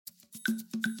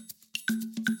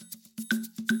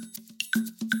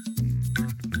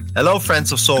Hello,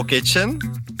 friends of Soul Kitchen.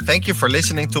 Thank you for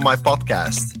listening to my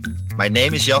podcast. My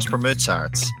name is Jasper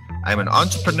Mutsaerts. I'm an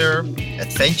entrepreneur,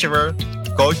 adventurer,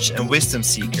 coach, and wisdom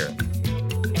seeker.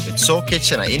 With Soul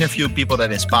Kitchen, I interview people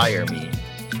that inspire me.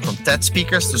 From TED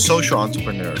speakers to social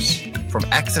entrepreneurs, from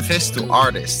activists to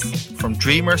artists, from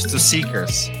dreamers to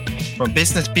seekers, from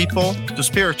business people to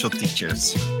spiritual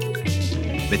teachers.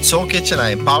 With Soul Kitchen,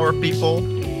 I empower people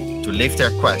to live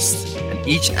their quest.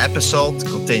 Each episode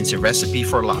contains a recipe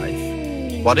for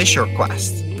life. What is your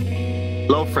quest?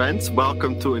 Hello, friends.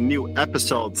 Welcome to a new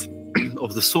episode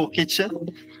of the Soul Kitchen.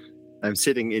 I'm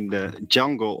sitting in the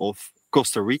jungle of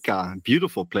Costa Rica, a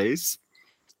beautiful place.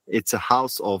 It's a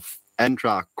house of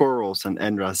Andra, Coros, and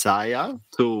Andra, Zaia,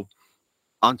 two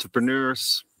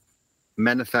entrepreneurs,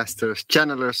 manifestors,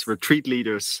 channelers, retreat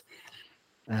leaders,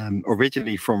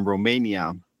 originally from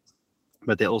Romania.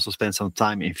 But they also spent some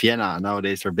time in Vienna.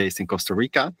 Nowadays, they're based in Costa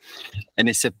Rica. And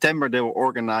in September, they will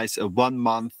organize a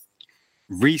 1-month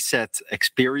reset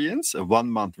experience, a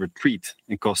 1-month retreat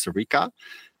in Costa Rica.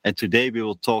 And today we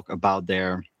will talk about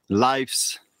their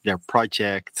lives, their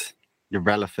project, the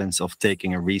relevance of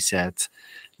taking a reset,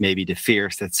 maybe the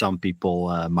fears that some people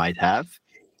might have.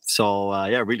 So,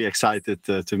 really excited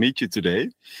to meet you today.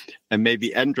 And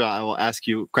maybe, Andra, I will ask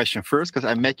you a question first, because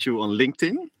I met you on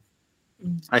LinkedIn.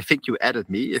 I think you added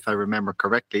me, if I remember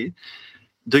correctly.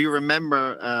 Do you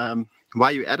remember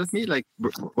why you added me? Like,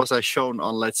 was I shown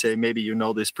on, let's say, maybe you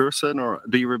know this person, or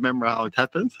do you remember how it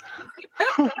happened?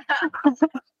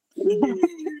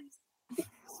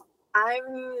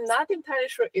 I'm not entirely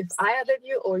sure if I added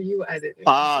you or you added me.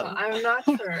 So I'm not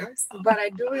sure, but I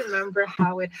do remember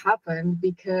how it happened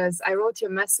because I wrote you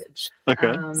a message.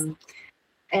 Okay.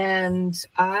 And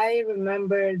I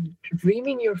remember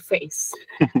dreaming your face.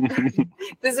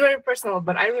 This is very personal,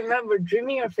 but I remember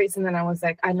dreaming your face, and then I was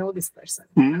like, I know this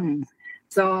person.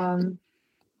 So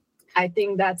I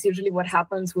think that's usually what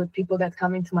happens with people that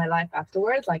come into my life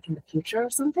afterwards, like in the future or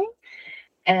something.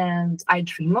 And I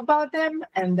dream about them,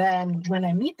 and then when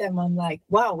I meet them, I'm like,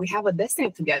 wow, we have a destiny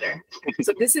together.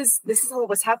 So this is what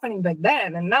was happening back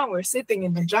then, and now we're sitting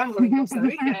in the jungle in Costa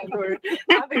Rica and we're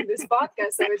having this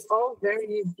podcast, and it's all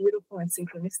very beautiful and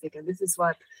synchronistic. And this is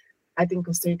what I think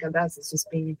Costa Rica does, is just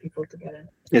bringing people together.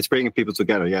 It's bringing people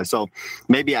together, yeah. So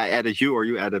maybe I added you or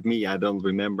you added me, I don't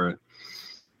remember.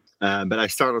 But I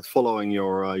started following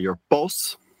your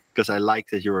posts because I like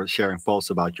that you were sharing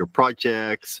posts about your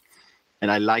projects. And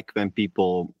I like when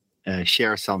people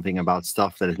share something about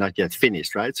stuff that is not yet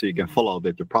finished, right? So you can follow a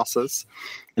bit the process.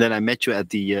 And then I met you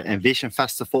at the Envision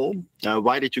Festival.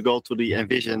 Why did you go to the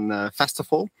Envision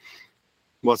Festival?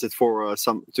 Was it for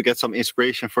to get some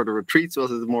inspiration for the retreats?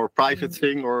 Was it a more private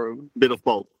thing or a bit of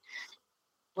both?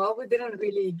 Well, we didn't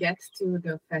really get to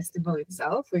the festival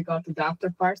itself. We got to the after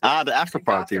party. The after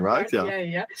party, right?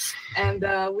 Yeah. And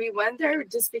we went there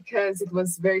just because it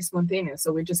was very spontaneous.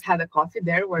 So we just had a coffee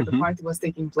there where the party was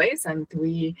taking place, and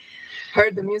we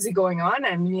heard the music going on.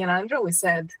 And me and Andra, we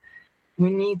said, we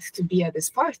need to be at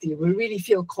this party. We really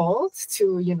feel called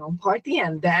to, party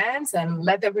and dance and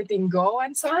let everything go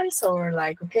and so on. So we're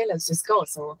like, okay, let's just go.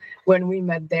 So when we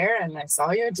met there and I saw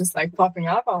you just like popping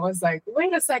up, I was like,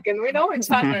 wait a second, we know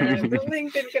each other. The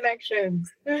LinkedIn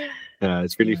connections. Yeah,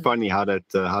 it's really funny how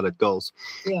that goes.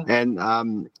 Yeah.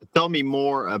 And tell me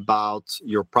more about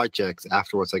your project.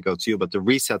 Afterwards, I go to you. But the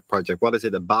Reset project, what is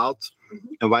it about?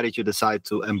 And why did you decide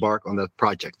to embark on that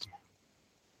project?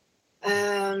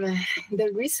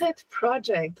 The Reset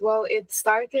project, well, it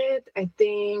started, I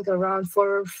think, around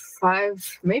 4 or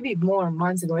 5, maybe more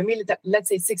months ago. Maybe let's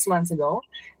say 6 months ago,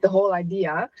 the whole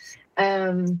idea.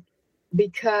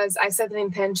 Because I set an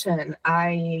intention.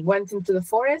 I went into the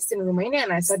forest in Romania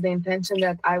and I set the intention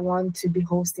that I want to be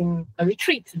hosting a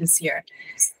retreat this year.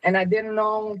 And I didn't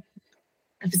know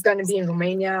if it's going to be in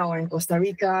Romania or in Costa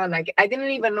Rica. Like, I didn't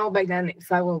even know back then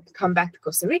if I will come back to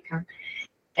Costa Rica.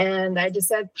 And I just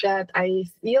said that I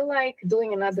feel like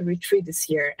doing another retreat this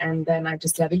year. And then I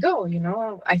just let it go,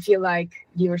 I feel like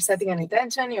you're setting an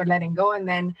intention, you're letting go, and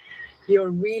then you're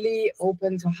really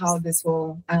open to how this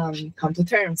will come to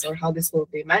terms or how this will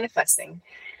be manifesting.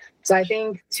 So I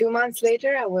think 2 months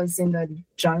later, I was in the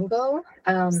jungle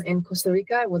in Costa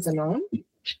Rica. I was alone.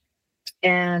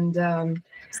 And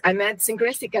I met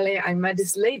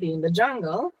this lady in the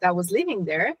jungle that was living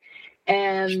there.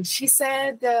 And she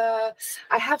said,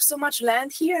 I have so much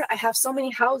land here. I have so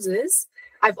many houses.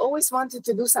 I've always wanted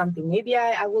to do something. Maybe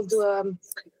I will do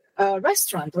a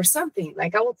restaurant or something.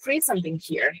 Like, I will create something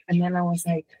here. And then I was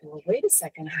like, well, wait a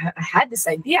second. I had this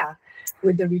idea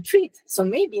with the retreat. So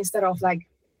maybe instead of like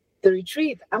the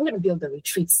retreat, I'm going to build a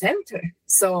retreat center.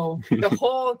 So the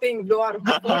whole thing blew out of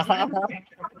proportion.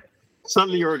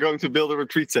 Suddenly you were going to build a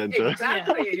retreat center.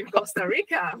 Exactly, in Costa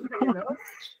Rica,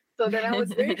 So then I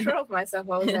was very sure of myself.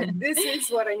 I was like, this is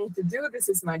what I need to do. This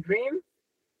is my dream.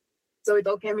 So it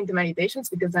all came into meditations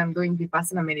because I'm doing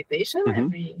Vipassana meditation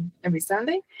every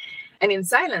Sunday. And in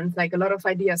silence, like a lot of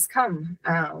ideas come,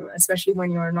 especially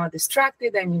when you're not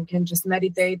distracted and you can just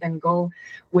meditate and go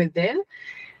within.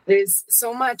 There's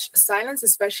so much silence,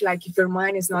 especially like if your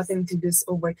mind is not into this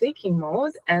overthinking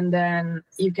mode, and then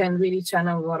you can really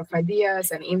channel a lot of ideas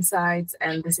and insights,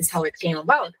 and this is how it came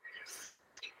about.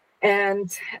 And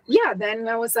then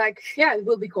I was like, it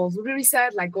will be called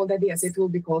Reset, like all the ideas. It will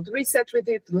be called Reset with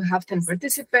it. We'll have 10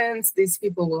 participants. These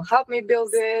people will help me build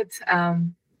it.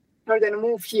 We're going to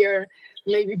move here,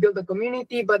 maybe build a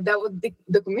community, but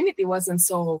the community wasn't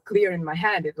so clear in my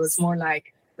head. It was more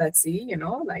like, let's see,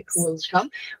 like who will come.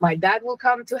 My dad will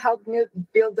come to help me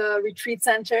build a retreat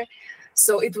center.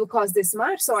 So it will cost this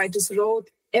much. So I just wrote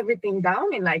everything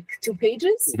down in like 2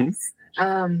 pages.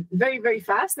 Very, very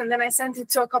fast. And then I sent it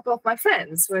to a couple of my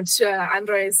friends, which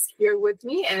Andra is here with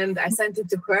me. And I sent it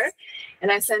to her.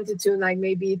 And I sent it to like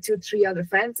maybe 2-3 other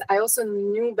friends. I also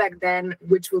knew back then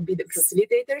which will be the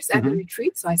facilitators at the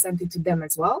retreat. So I sent it to them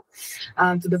as well.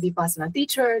 To the Vipassana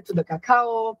teacher, to the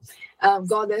cacao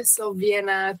goddess of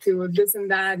Vienna, to this and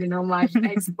that, my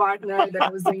ex-partner that I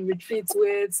was doing retreats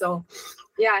with. So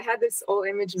I had this whole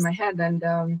image in my head.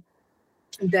 And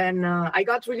then I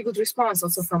got really good response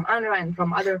also from Andra and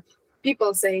from other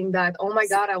people saying that, oh my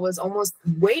God, I was almost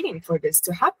waiting for this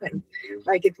to happen.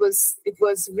 Like it was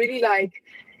really like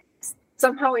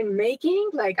somehow in making,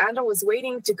 like Andra was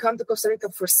waiting to come to Costa Rica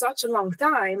for such a long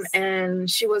time. And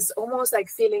she was almost like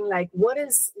feeling like, what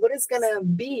is going to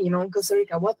be, in Costa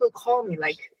Rica? What will call me?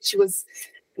 Like she was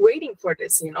waiting for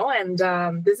this, and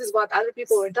this is what other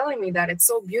people were telling me, that it's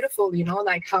so beautiful,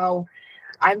 like how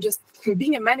I'm just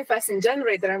being a manifesting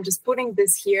generator. I'm just putting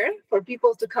this here for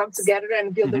people to come together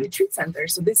and build a retreat center.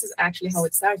 So this is actually how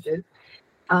it started.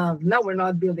 Now we're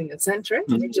not building a center.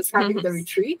 We're just having the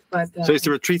retreat. But so is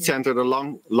the retreat center the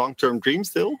long-term dream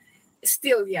still?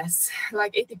 Still, yes.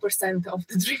 Like 80% of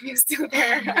the dream is still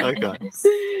there. Okay.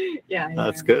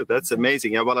 That's good. That's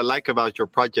amazing. Yeah, what I like about your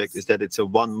project is that it's a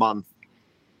 1-month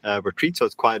retreat. So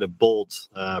it's quite a bold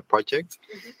project.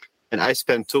 And I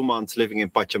spent 2 months living in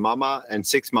Pachamama, and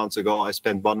 6 months ago, I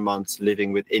spent 1 month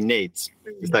living with Innate.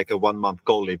 It's like a 1-month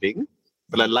co-living.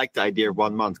 But I like the idea of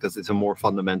 1 month because it's a more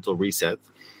fundamental reset.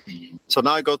 So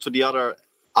now I go to the other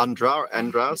Andra.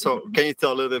 So can you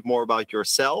tell a little bit more about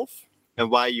yourself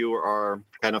and why you are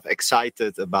kind of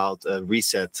excited about a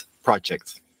reset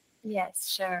project? Yes,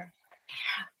 sure.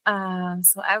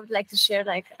 So I would like to share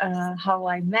how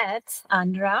I met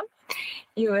Andra.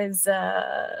 It was,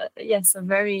 a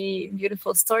very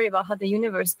beautiful story about how the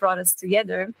universe brought us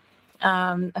together.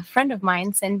 A friend of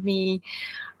mine sent me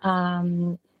Kundalini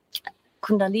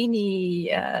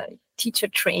teacher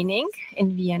training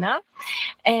in Vienna.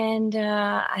 And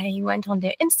I went on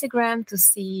their Instagram to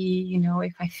see,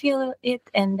 if I feel it.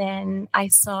 And then I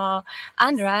saw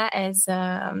Andra as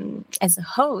a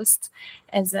host,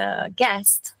 as a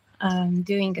guest,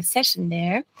 doing a session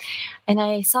there. And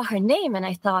I saw her name and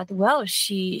I thought, well,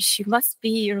 she must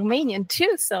be Romanian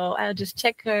too. So I'll just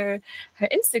check her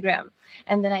Instagram.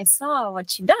 And then I saw what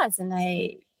she does and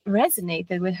I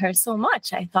resonated with her so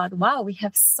much. I thought, wow, we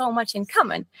have so much in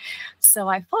common. So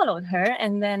I followed her.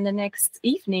 And then the next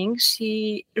evening,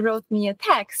 she wrote me a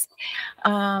text.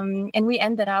 And we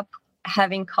ended up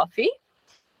having coffee.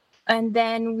 And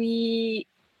then we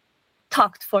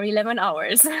talked for 11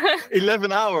 hours.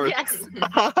 11 hours? Yes.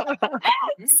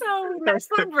 So we met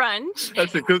for brunch.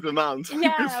 That's a good amount.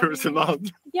 Yeah. Good first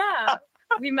amount. Yeah.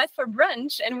 We met for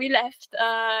brunch and we left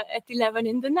at 11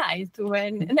 in the night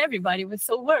and everybody was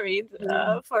so worried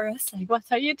for us. Like, what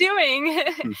are you doing?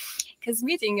 Because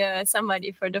meeting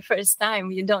somebody for the first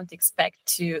time, you don't expect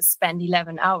to spend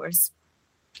 11 hours.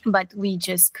 But we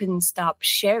just couldn't stop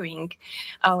sharing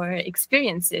our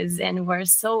experiences and we're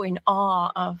so in awe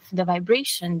of the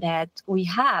vibration that we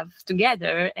have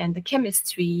together and the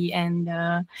chemistry. And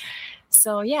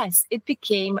so, yes, it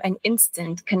became an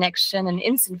instant connection, an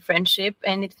instant friendship.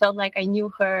 And it felt like I knew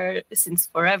her since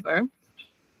forever.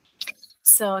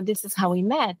 So this is how we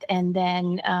met. And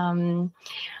then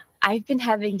I've been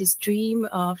having this dream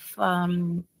of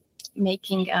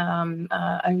making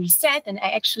a reset, and I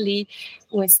actually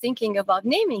was thinking about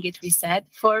naming it Reset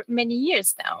for many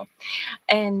years now.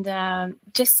 And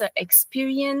just an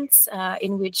experience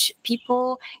in which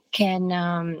people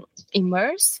can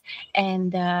immerse,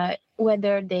 and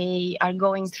whether they are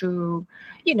going through,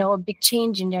 a big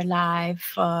change in their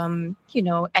life,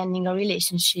 ending a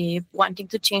relationship, wanting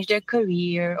to change their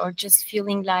career, or just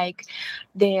feeling like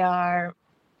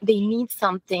they need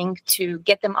something to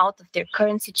get them out of their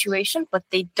current situation, but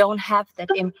they don't have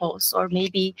that impulse, or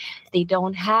maybe they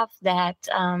don't have that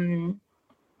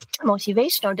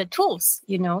motivation or the tools,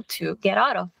 to get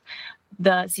out of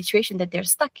the situation that they're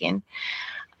stuck in.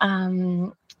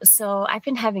 So I've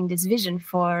been having this vision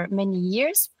for many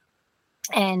years.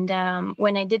 And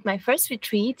when I did my first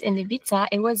retreat in Ibiza,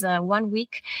 it was a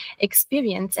 1-week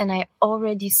experience, and I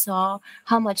already saw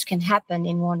how much can happen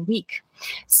in 1 week.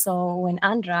 So when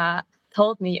Andra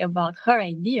told me about her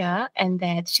idea and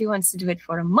that she wants to do it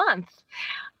for a month,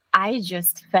 I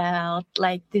just felt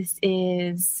like this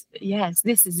is it.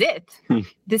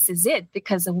 This is it,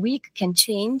 because a week can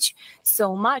change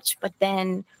so much, but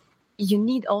then you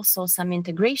need also some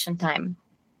integration time.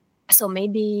 So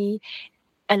maybe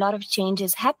a lot of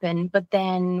changes happen, but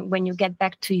then when you get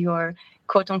back to your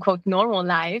quote unquote normal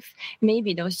life,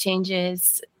 maybe those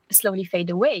changes slowly fade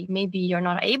away. Maybe you're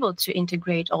not able to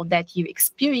integrate all that you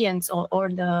experience or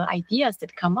the ideas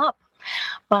that come up.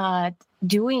 But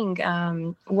doing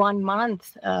 1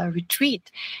 month retreat,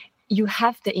 you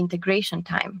have the integration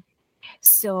time.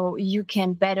 So you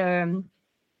can better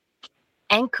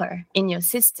anchor in your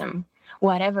system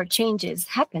whatever changes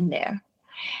happen there.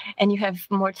 And you have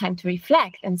more time to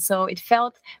reflect. And so it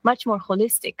felt much more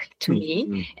holistic to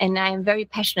me. And I am very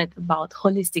passionate about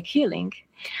holistic healing.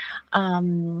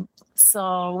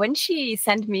 So when she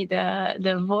sent me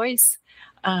the voice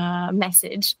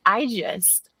message,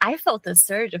 I felt a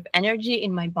surge of energy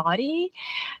in my body.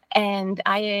 And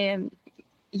I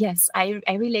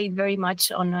relate very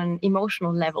much on an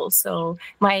emotional level. So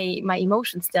my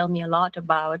emotions tell me a lot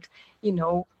about,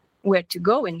 where to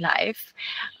go in life.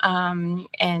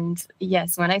 And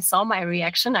yes, when I saw my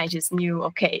reaction, I just knew,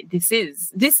 okay, this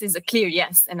is a clear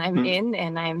yes, and I'm in,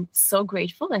 and I'm so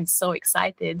grateful and so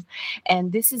excited.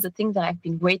 And this is the thing that I've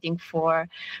been waiting for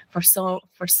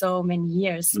so many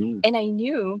years. And I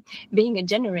knew, being a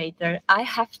generator, I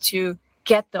have to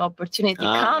get the opportunity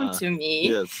come to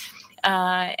me. Yes.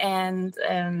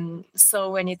 So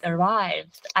when it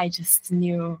arrived, I just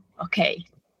knew, okay,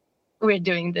 we're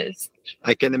doing this.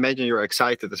 I can imagine you're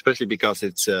excited, especially because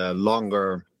it's a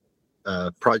longer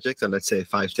project, and let's say a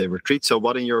 5-day retreat. So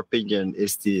what, in your opinion,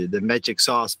 is the magic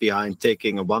sauce behind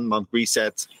taking a 1-month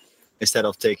reset instead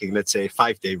of taking, let's say, a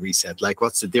 5-day reset? Like,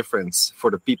 what's the difference for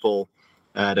the people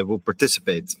that will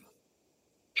participate?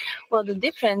 Well, the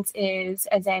difference is,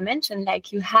 as I mentioned,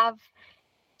 like, you have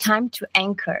time to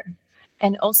anchor,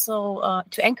 and also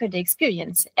to anchor the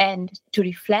experience and to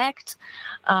reflect.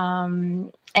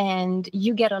 And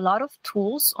you get a lot of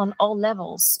tools on all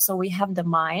levels. So we have the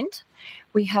mind,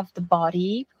 we have the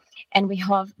body, and we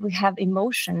have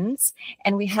emotions,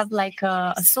 and we have like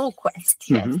a soul quest.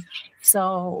 Yes.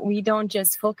 So we don't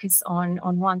just focus on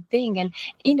one thing. And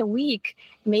in a week,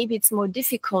 maybe it's more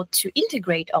difficult to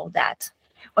integrate all that.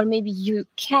 Or maybe you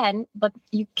can, but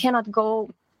you cannot go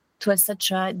to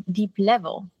such a deep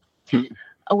level.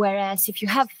 Whereas if you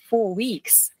have 4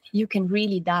 weeks, you can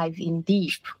really dive in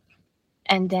deep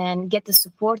and then get the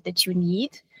support that you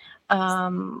need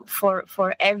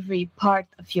for every part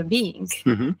of your being.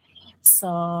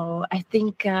 So I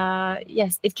think,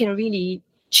 yes, it can really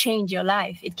change your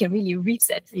life. It can really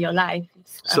reset your life.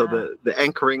 So the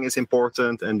anchoring is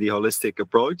important, and the holistic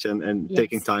approach, and yes,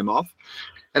 taking time off.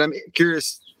 And I'm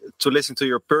curious to listen to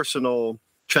your personal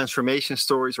transformation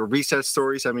stories or reset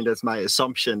stories. I mean, that's my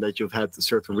assumption, that you've had a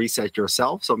certain reset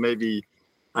yourself. So maybe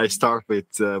I start with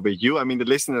you. I mean, the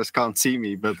listeners can't see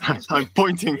me, but I'm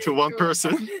pointing to one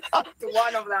person. To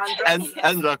one of the Andras.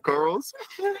 Andra Coros.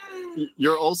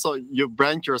 You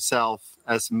brand yourself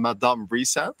as Madame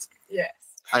Reset. Yes.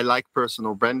 I like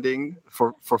personal branding.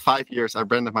 For 5 years, I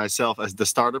branded myself as the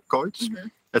startup coach.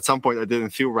 At some point, I didn't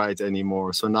feel right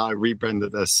anymore. So now I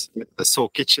rebranded as Soul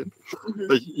Kitchen.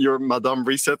 But you're Madame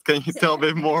Reset. Can you tell a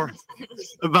bit more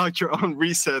about your own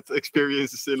reset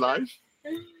experiences in life?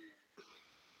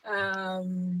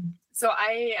 So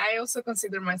I also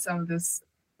consider myself this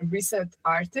reset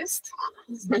artist.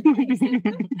 But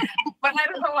I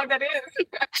don't know what that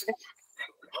is.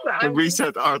 A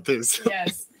reset artist.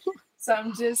 Yes. So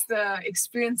I'm just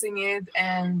experiencing it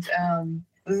and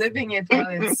living it while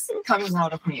it's coming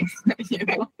out of me.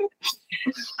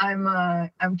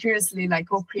 I'm curiously like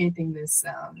co-creating this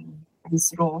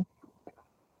role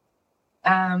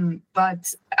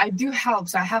But I do help.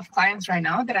 So I have clients right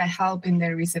now that I help in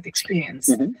their reset experience.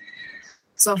 Mm-hmm.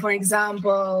 So, for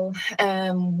example,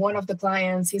 one of the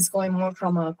clients, he's going more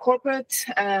from a corporate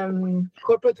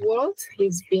world.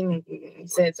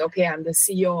 Says, okay, I'm the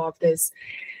CEO of this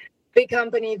big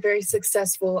company, very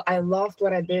successful. I loved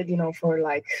what I did, for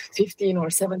like 15 or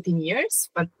 17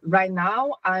 years. But right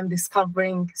now I'm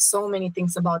discovering so many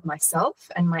things about myself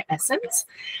and my essence,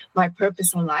 my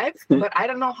purpose in life. But I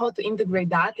don't know how to integrate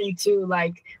that into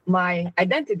like my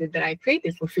identity that I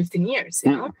created for 15 years,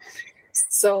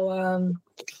 So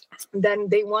then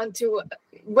they want to,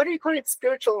 whether you call it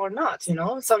spiritual or not,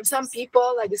 some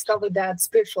people, I discovered that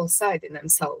spiritual side in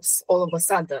themselves all of a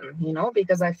sudden,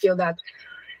 because I feel that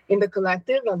in the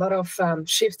collective, a lot of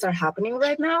shifts are happening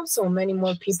right now. So many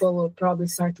more people will probably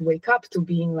start to wake up to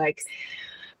being like,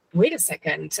 wait a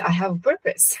second, I have a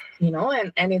purpose,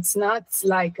 and it's not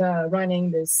like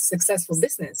running this successful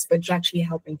business, but actually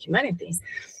helping humanity.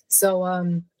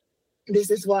 So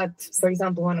this is what, for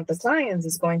example, one of the clients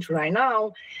is going through right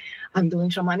now. I'm doing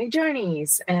shamanic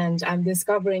journeys, and I'm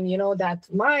discovering, that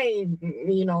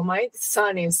my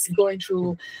son is going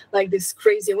through like this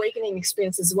crazy awakening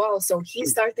experience as well. So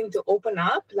he's starting to open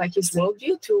up like his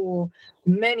worldview to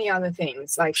many other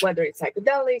things, like whether it's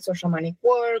psychedelics or shamanic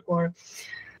work or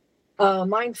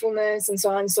mindfulness and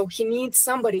so on. So he needs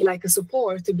somebody like a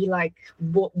support to be like,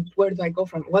 where do I go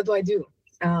from? What do I do?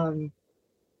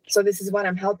 So this is what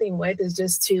I'm helping with, is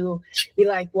just to be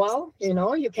like, well,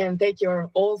 you can take your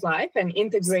old life and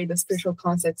integrate the spiritual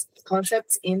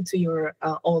concepts into your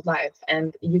old life,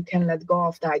 and you can let go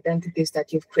of the identities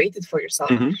that you've created for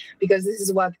yourself. Mm-hmm. Because this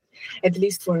is what, at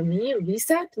least for me,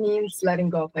 reset means letting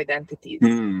go of identities.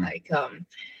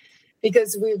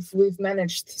 Because we've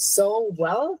managed so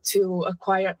well to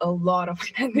acquire a lot of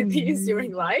identities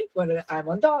during life, whether I'm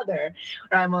a daughter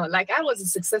or I was a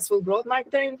successful growth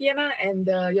marketer in Vienna and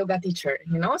a yoga teacher,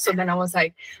 So then I was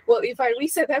like, well, if I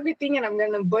reset everything and I'm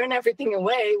going to burn everything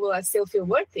away, will I still feel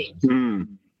worthy?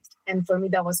 And for me,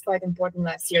 that was quite important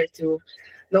last year to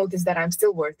notice that I'm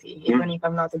still worthy, even if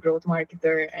I'm not a growth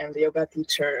marketer and a yoga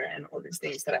teacher and all these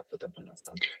things that I put up on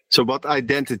myself. So what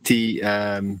identity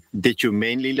did you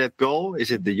mainly let go? Is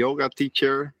it the yoga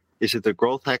teacher? Is it the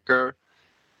growth hacker?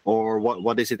 Or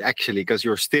what is it actually? Because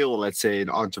you're still, let's say, an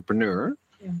entrepreneur.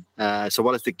 Yeah. So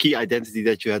what is the key identity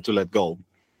that you had to let go?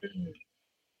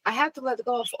 I had to let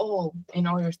go of all in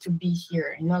order to be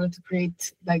here, in order to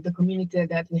create like the community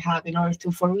that we have, in order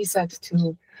for Reset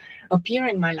to appear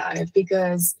in my life.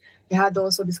 Because we had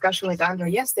also discussion with Andra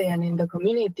yesterday, and in the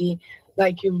community,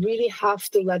 like you really have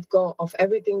to let go of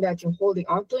everything that you're holding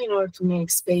onto in order to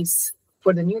make space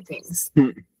for the new things.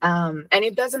 And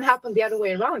it doesn't happen the other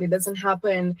way around. It doesn't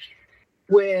happen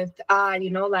with,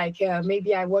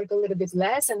 maybe I work a little bit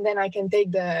less and then I can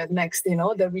take the next,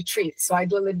 the retreat. So I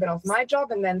do a little bit of my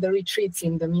job and then the retreats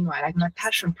in the meanwhile, like my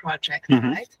passion project,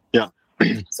 right? Yeah.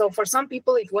 So for some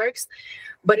people it works,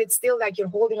 but it's still like you're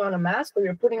holding on a mask or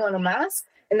you're putting on a mask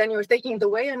and then you're taking it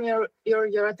away and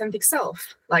your authentic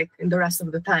self, like in the rest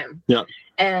of the time. Yeah.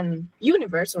 And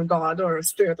universe or God or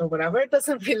spirit or whatever, it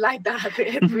doesn't feel like that.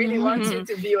 It really wants you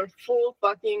to be your full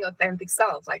fucking authentic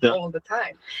self, like all the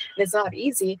time. And it's not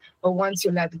easy, but once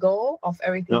you let go of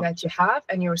everything that you have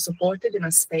and you're supported in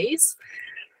a space,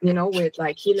 with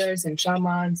like healers and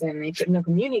shamans and in a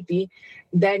community,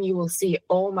 then you will see,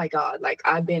 oh my God, like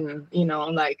I've been,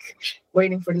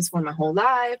 waiting for this for my whole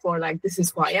life, or like this is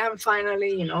who I am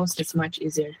finally, so it's much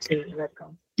easier to let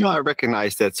go. No, I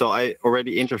recognize that. So I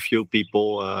already interviewed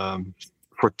people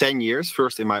for 10 years,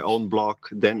 first in my own blog,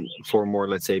 then for more,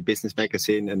 let's say, business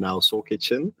magazine, and now Soul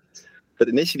Kitchen. But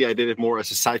initially I did it more as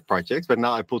a side project, but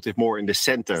now I put it more in the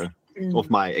center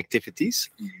of my activities.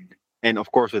 And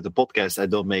of course, with the podcast, I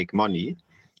don't make money,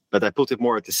 but I put it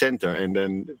more at the center, and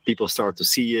then people start to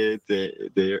see it,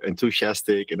 they're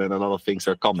enthusiastic, and then a lot of things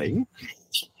are coming.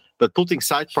 But putting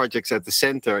side projects at the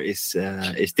center is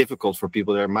difficult for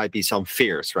people. There might be some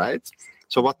fears, right?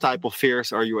 So what type of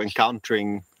fears are you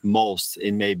encountering most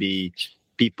in maybe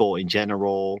people in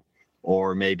general,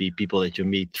 or maybe people that you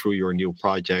meet through your new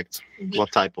project?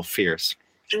 What type of fears?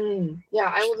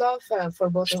 Yeah, I would love for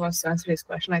both of us to answer this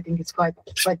question. I think it's quite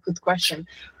good question.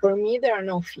 For me, there are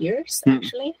no fears,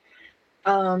 actually,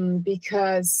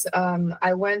 because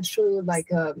I went through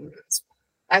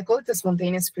I call it a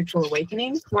spontaneous spiritual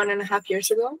awakening 1.5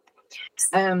 years ago.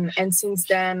 And since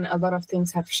then, a lot of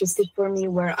things have shifted for me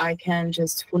where I can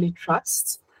just fully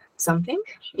trust something,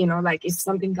 like if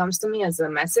something comes to me as a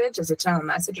message, as a channel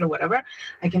message or whatever,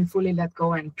 I can fully let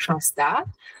go and trust that.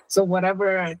 So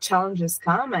whatever challenges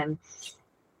come, and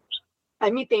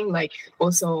I'm meeting like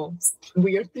also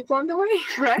weird people on the way,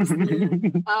 right?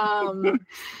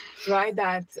 Right,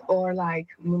 that, or like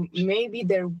maybe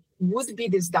there would be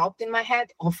this doubt in my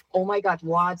head of, oh my god,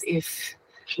 what if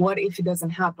it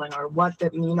doesn't happen, or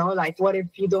like what if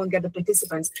you don't get the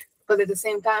participants. But at the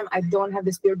same time, I don't have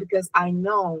this fear because I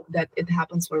know that it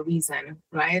happens for a reason,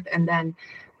 right? And then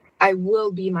I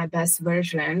will be my best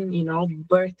version,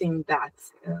 birthing that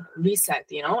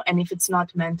reset, and if it's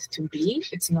not meant to be,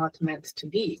 it's not meant to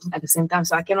be at the same time.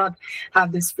 So I cannot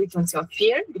have this frequency of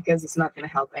fear because it's not going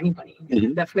to help anybody.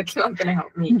 Mhm. Definitely not going to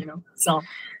help me, So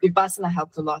Vipassana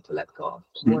helped a lot to let go of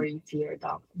worry, fear,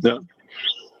 doubt. Yeah.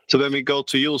 So when we go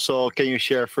to you, so can you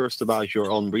share first about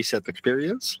your own reset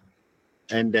experience?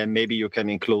 And then maybe you can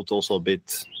include also a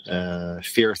bit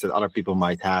fears that other people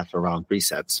might have around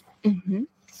resets. Mm-hmm.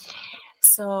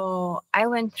 So I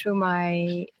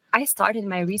started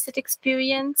my reset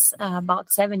experience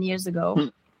about 7 years ago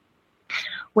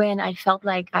when I felt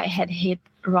like I had hit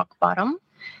rock bottom,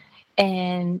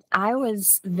 and I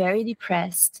was very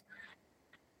depressed,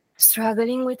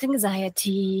 struggling with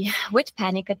anxiety, with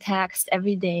panic attacks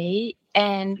every day.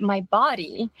 And my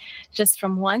body, just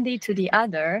from one day to the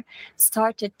other,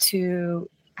 started to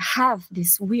have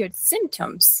these weird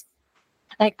symptoms.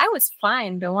 Like I was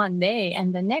fine the one day,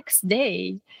 and the next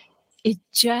day, it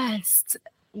just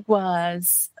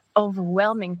was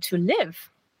overwhelming to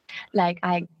live. Like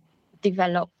I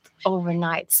developed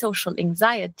overnight social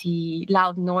anxiety,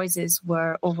 loud noises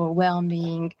were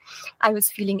overwhelming. I was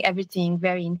feeling everything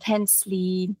very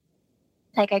intensely.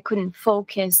 Like I couldn't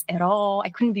focus at all. I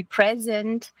couldn't be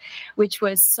present, which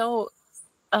was so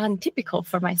untypical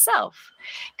for myself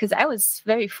because I was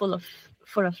very full of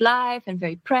life and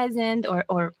very present,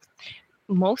 or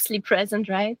mostly present,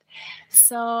 right?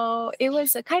 So it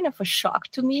was a kind of a shock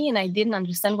to me, and I didn't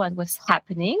understand what was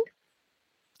happening.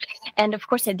 And of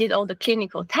course, I did all the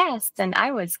clinical tests and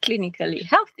I was clinically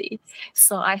healthy.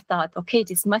 So I thought, okay,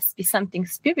 this must be something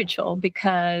spiritual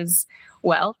because,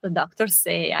 well, the doctors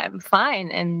say I'm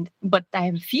fine, but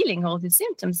I'm feeling all the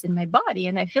symptoms in my body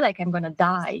and I feel like I'm going to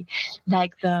die.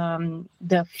 Like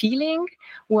the feeling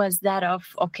was that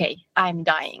of, okay, I'm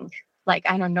dying. Like,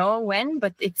 I don't know when,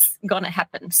 but it's going to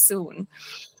happen soon.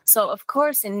 So, of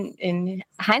course, in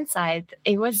hindsight,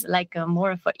 it was like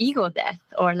more of an ego death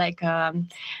or like a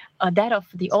death of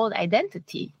the old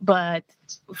identity. But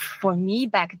for me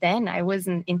back then, I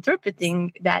wasn't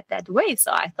interpreting that way.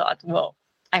 So I thought, well,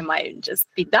 I might just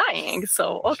be dying.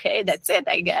 So, okay, that's it,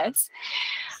 I guess.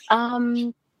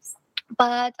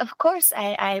 But of course,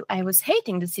 I was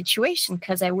hating the situation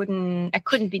because I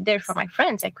couldn't be there for my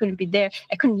friends. I couldn't be there.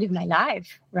 I couldn't live my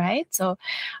life, right? So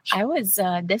I was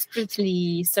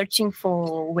desperately searching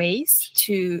for ways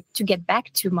to get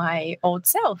back to my old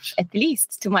self, at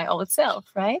least to my old self,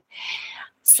 right?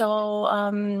 So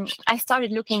I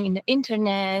started looking in the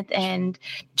internet and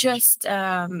just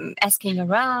asking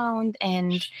around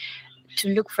and to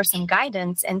look for some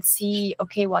guidance and see,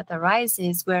 okay, what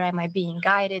arises, where am I being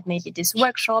guided? Maybe this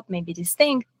workshop, maybe this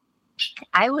thing.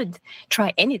 I would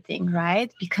try anything,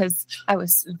 right? Because I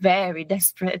was very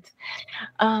desperate.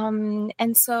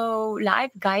 And so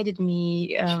life guided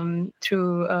me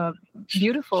through a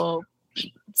beautiful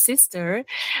sister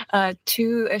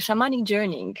to a shamanic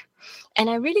journeying. And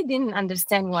I really didn't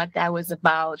understand what that was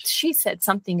about. She said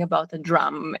something about a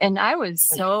drum. And I was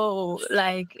so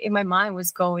like, in my mind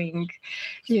was going,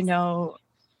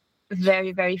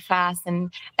 very, very fast.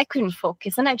 And I couldn't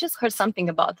focus. And I just heard something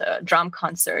about a drum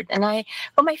concert.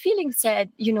 But my feeling said,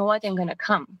 you know what, I'm going to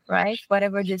come, right?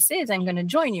 Whatever this is, I'm going to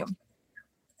join you.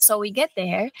 So we get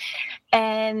there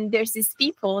and there's these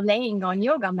people laying on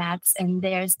yoga mats and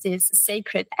there's this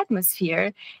sacred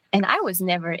atmosphere. And I was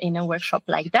never in a workshop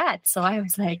like that. So I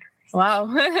was like, wow,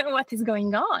 what is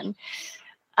going on?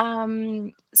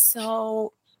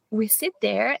 So we sit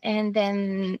there and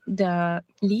then the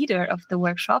leader of the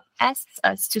workshop asks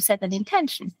us to set an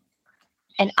intention.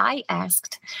 And I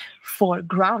asked for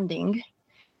grounding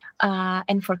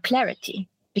and for clarity.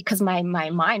 Because my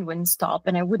mind wouldn't stop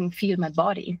and I wouldn't feel my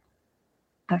body.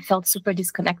 I felt super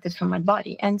disconnected from my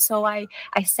body. And so I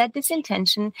set this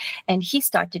intention and he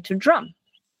started to drum.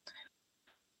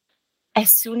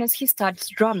 As soon as he starts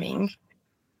drumming,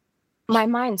 my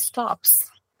mind stops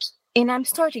and I'm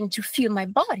starting to feel my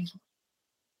body.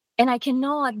 And I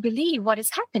cannot believe what is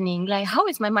happening. Like, how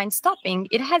is my mind stopping?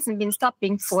 It hasn't been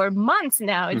stopping for months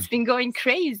now. It's been going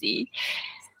crazy.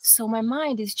 So my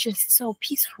mind is just so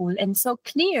peaceful and so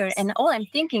clear. And all I'm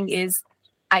thinking is,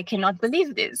 I cannot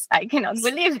believe this. I cannot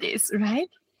believe this, right?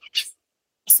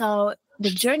 So the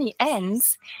journey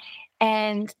ends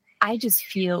and I just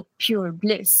feel pure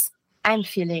bliss. I'm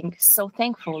feeling so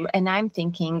thankful, and I'm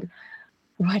thinking,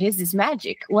 what is this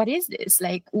magic? What is this?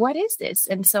 Like, what is this?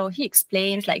 And so he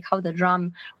explains like how the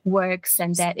drum works,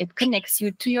 and that it connects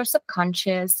you to your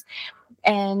subconscious,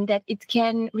 and that it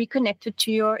can reconnect you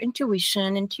to your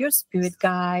intuition and to your spirit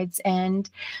guides. And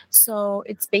so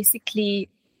it's basically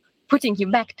putting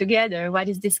you back together what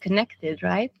is disconnected,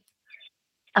 right?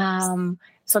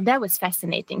 So that was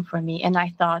fascinating for me. And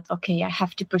I thought, okay, I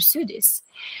have to pursue this.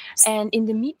 And in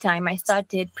the meantime, I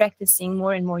started practicing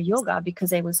more and more yoga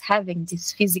because I was having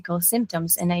these physical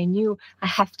symptoms, and I knew I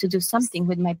have to do something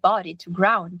with my body to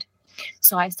ground.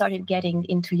 So I started getting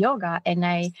into yoga, and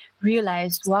I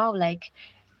realized, wow, like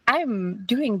I'm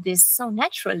doing this so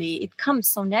naturally. It comes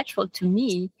so natural to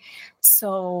me.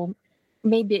 So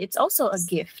maybe it's also a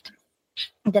gift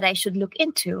that I should look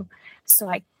into. So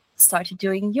I started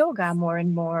doing yoga more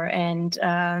and more. And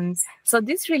so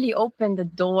this really opened the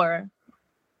door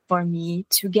for me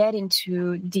to get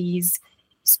into these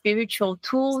spiritual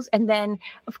tools. And then,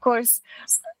 of course,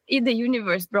 the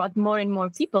universe brought more and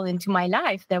more people into my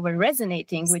life that were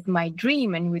resonating with my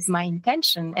dream and with my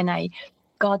intention. And I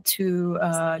got to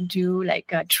do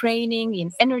like a training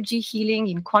in energy healing,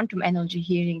 in quantum energy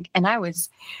healing. And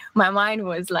my mind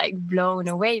was like blown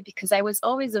away, because I was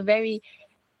always a very,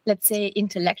 let's say,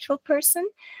 intellectual person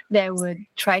that would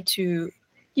try to,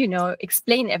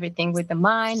 explain everything with the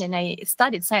mind. And I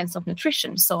studied science of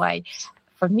nutrition. So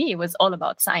for me, it was all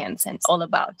about science and all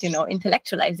about,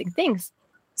 intellectualizing things.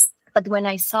 But when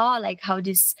I saw like how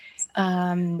this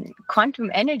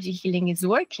quantum energy healing is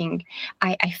working,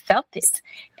 I felt it.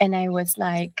 And I was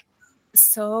like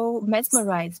so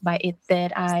mesmerized by it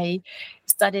that I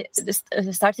started to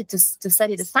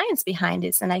study the science behind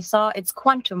this. And I saw it's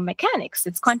quantum mechanics,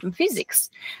 it's quantum physics.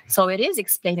 So it is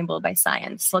explainable by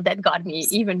science. So that got me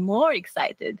even more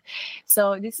excited.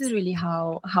 So this is really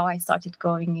how I started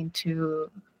going into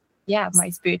my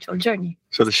spiritual journey.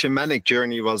 So the shamanic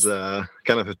journey was a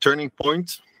kind of a turning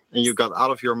point, and you got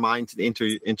out of your mind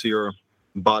into your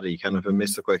body, kind of a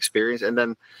mystical experience. And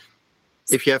then,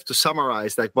 if you have to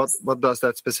summarize, like what does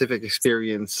that specific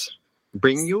experience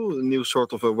bring you? A new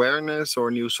sort of awareness or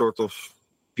a new sort of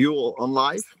view on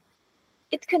life?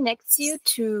 It connects you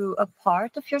to a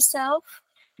part of yourself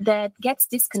that gets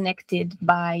disconnected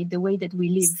by the way that we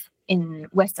live in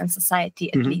Western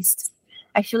society, at least.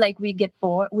 I feel like we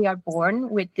are born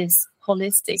with this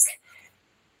holistic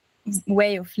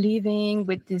way of living,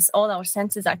 with this, all our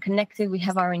senses are connected. We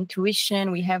have our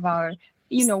intuition, we have our,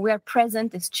 we are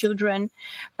present as children.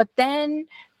 But then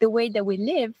the way that we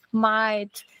live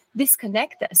might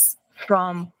disconnect us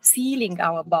from feeling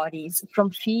our bodies,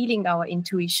 from feeling our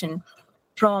intuition,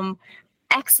 from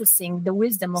accessing the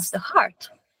wisdom of the heart.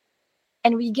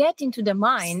 And we get into the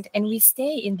mind, and we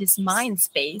stay in this mind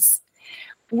space,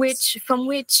 the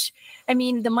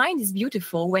mind is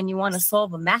beautiful when you want to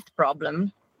solve a math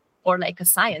problem or like a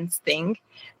science thing.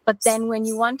 But then when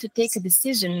you want to take a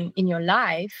decision in your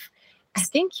life, I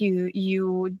think it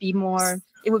would be more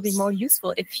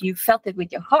useful if you felt it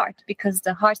with your heart, because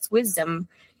the heart's wisdom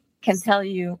can tell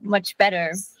you much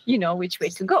better, which way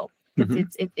to go.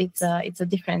 It's a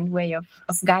different way of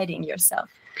guiding yourself.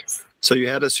 So you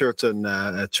had a certain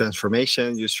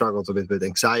transformation. You struggled a bit with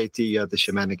anxiety. You had the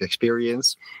shamanic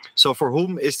experience. So for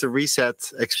whom is the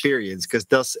reset experience? Because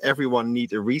does everyone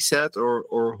need a reset,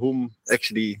 or whom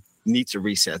actually needs a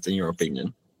reset, in your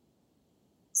opinion?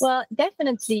 Well,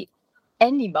 definitely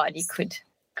anybody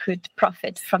could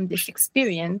profit from this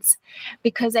experience,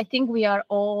 because I think we are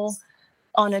all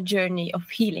on a journey of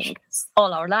healing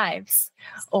all our lives,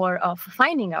 or of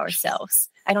finding ourselves.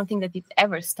 I don't think that it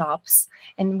ever stops.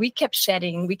 And we keep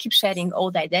shedding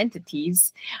old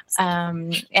identities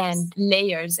and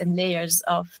layers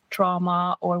of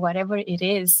trauma, or whatever it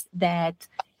is that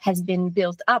has been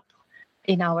built up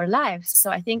in our lives.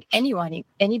 So I think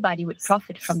anybody would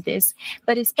profit from this,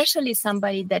 but especially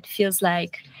somebody that feels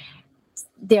like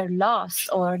they're lost,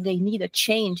 or they need a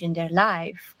change in their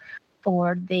life,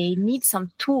 or they need some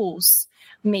tools,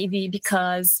 maybe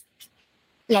because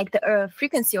like the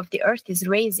frequency of the earth is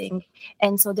raising.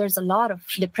 And so there's a lot of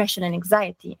depression and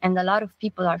anxiety, and a lot of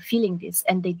people are feeling this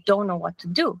and they don't know what to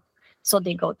do. So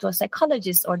they go to a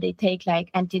psychologist, or they take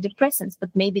like antidepressants,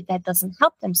 but maybe that doesn't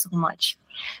help them so much.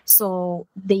 So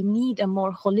they need a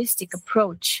more holistic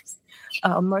approach,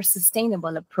 a more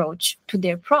sustainable approach to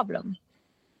their problem.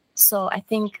 So I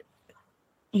think,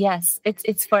 yes,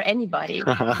 it's for anybody.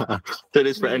 That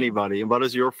is for anybody. And what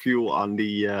is your view on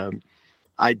the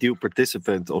ideal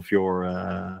participant of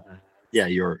your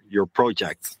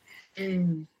project?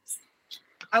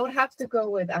 I would have to go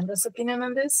with Andra's opinion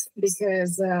on this,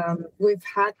 because we've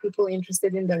had people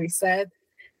interested in the reset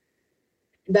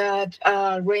that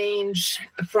range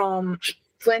from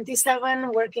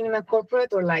 27 working in a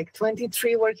corporate, or like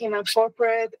 23 working in a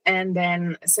corporate, and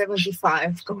then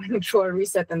 75 going through a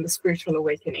reset and the spiritual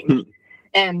awakening,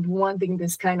 and wanting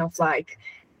this kind of like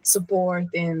support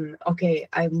in, okay,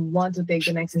 I want to take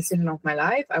the next decision of my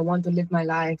life. I want to live my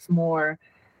life more,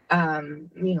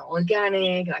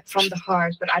 organic, like from the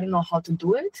heart, but I don't know how to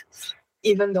do it,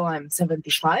 even though I'm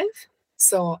 75.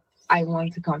 So I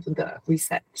want to come to the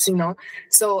reset,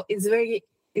 So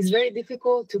it's very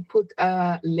difficult to put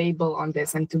a label on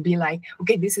this and to be like,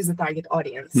 okay, this is the target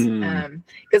audience.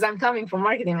 Because I'm coming from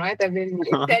marketing, right? I've been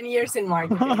 10 years in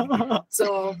marketing.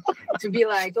 So to be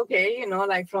like, okay,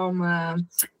 like from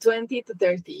 20 to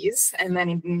 30s, and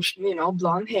then,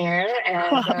 blonde hair,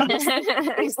 and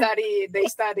they study,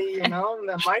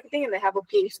 the marketing, and they have a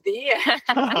PhD.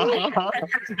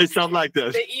 It's not like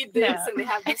this. They eat this and they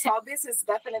have these hobbies. It's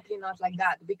definitely not like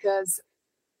that, because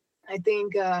I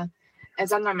think,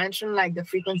 as Andra mentioned, like the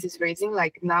frequency is raising.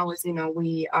 Like now, as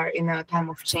we are in a time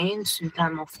of change, in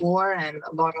time of war, and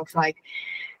a lot of like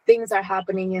things are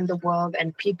happening in the world,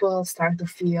 and people start to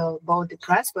feel both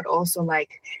depressed, but also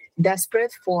like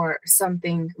desperate for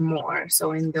something more.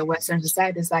 So in the Western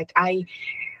society, it's like I'm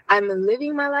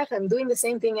living my life. I'm doing the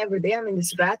same thing every day. I'm in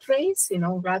this rat race,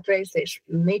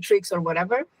 matrix or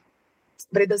whatever.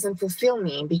 But it doesn't fulfill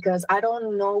me because I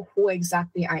don't know who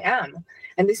exactly I am.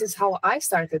 And this is how I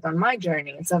started on my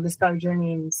journey. Self-discovery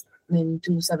journey in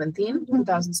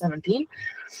 2017.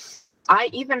 I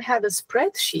even had a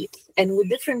spreadsheet, and with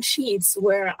different sheets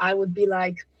where I would be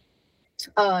like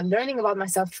learning about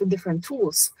myself through different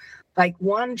tools. Like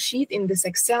one sheet in this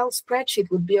Excel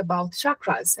spreadsheet would be about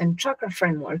chakras and chakra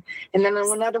framework. And then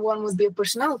another one would be a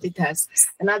personality test.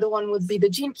 Another one would be the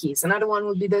gene keys. Another one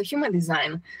would be the human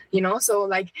design, So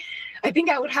like, I think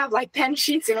I would have like 10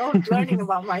 sheets, learning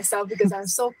about myself, because I'm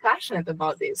so passionate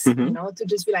about this, to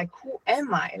just be like, who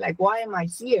am I? Like, why am I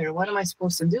here? What am I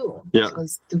supposed to do? Yeah. It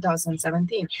was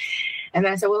 2017. And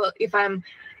then I said, well, if I'm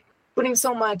putting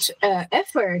so much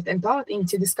effort and thought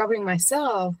into discovering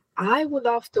myself, I would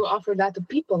love to offer that to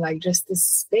people, like just this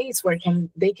space where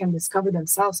they can discover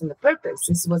themselves and the purpose.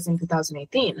 This was in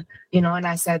 2018, and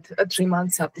I said a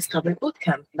 3-month self-discovery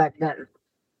bootcamp back then,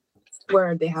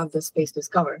 where they have the space to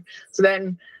discover. So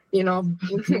then,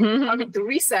 coming to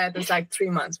reset, it's like 3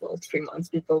 months. Well, 3 months,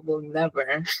 people will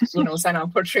never, sign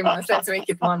up for 3 months. Let's make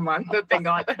it 1 month. Thank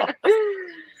God.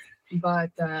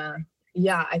 But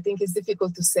I think it's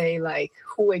difficult to say like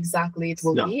who exactly it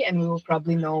will be, and we will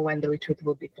probably know when the retreat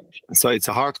will be finished. So it's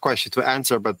a hard question to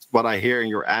answer, but what I hear in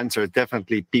your answer,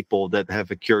 definitely people that have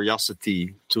a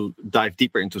curiosity to dive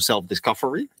deeper into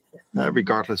self-discovery,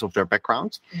 regardless of their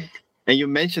background. And you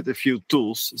mentioned a few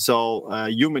tools. So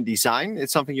human design,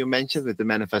 it's something you mentioned with the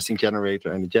manifesting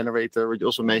generator and the generator. You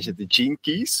also mentioned the gene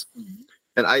keys.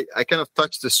 And I kind of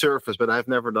touched the surface, but I've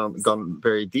never gone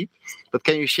very deep. But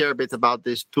can you share a bit about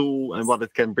this tool and what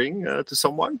it can bring to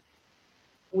someone?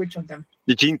 Which of them?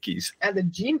 The gene keys. The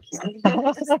gene keys.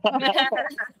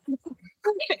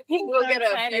 We'll get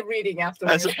a free reading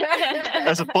afterwards.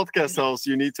 As a podcast host,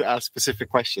 you need to ask specific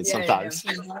questions sometimes.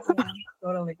 Yeah,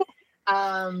 totally.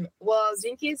 Well,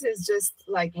 gene keys is just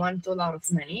like one tool out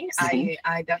of many.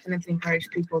 I definitely encourage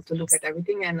people to look at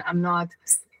everything, and I'm not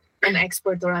an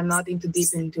expert, or I'm not deep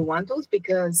into one tools,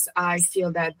 because I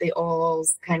feel that they all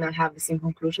kind of have the same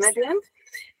conclusion at the end.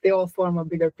 They all form a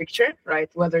bigger picture, right?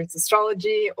 Whether it's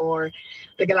astrology or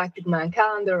the Galactic Mayan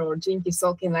calendar or Gene Key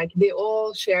Solking, like they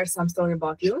all share some story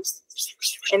about you,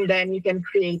 and then you can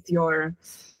create your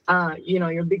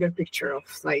your bigger picture of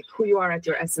like who you are at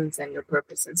your essence and your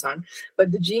purpose and so on.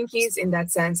 But the Gene Keys in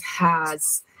that sense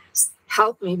has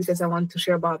helped me, because I want to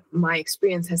share about my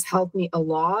experience, has helped me a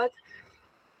lot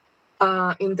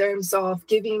in terms of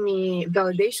giving me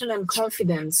validation and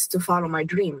confidence to follow my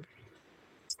dream,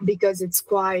 because it's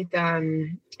quite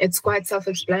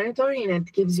self-explanatory, and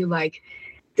it gives you like,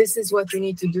 this is what you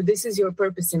need to do. This is your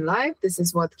purpose in life. This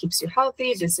is what keeps you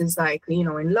healthy. This is like,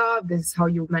 in love. This is how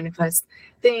you manifest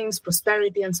things,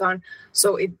 prosperity, and so on.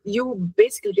 So you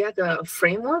basically get a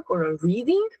framework or a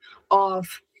reading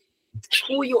of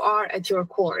who you are at your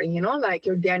core, like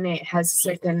your DNA has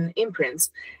certain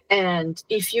imprints. And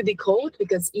if you decode,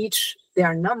 because they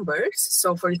are numbers.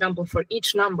 So for example, for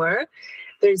each number,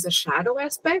 there is a shadow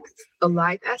aspect, a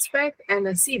light aspect, and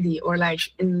a CD, or like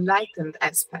enlightened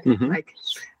aspect. Mm-hmm. Like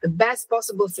the best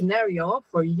possible scenario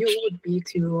for you would be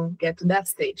to get to that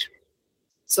stage.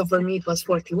 So for me, it was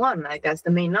 41. Like that's the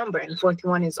main number. And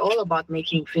 41 is all about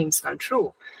making dreams come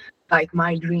true. Like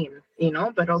my dream,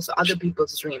 but also other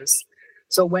people's dreams.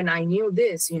 So when I knew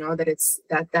this,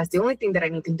 that's the only thing that I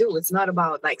need to do. It's not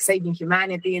about like saving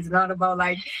humanity. It's not about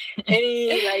like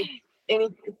any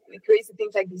crazy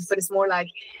things like this, but it's more like,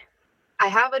 I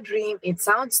have a dream. It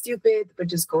sounds stupid, but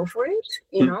just go for it,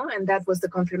 and that was the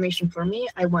confirmation for me.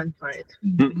 I went for it,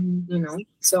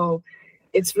 So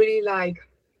it's really like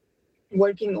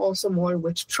working also more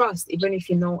with trust. Even if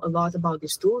you know a lot about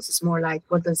these tools, it's more like,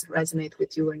 what does resonate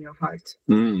with you and your heart?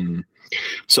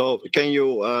 So can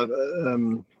you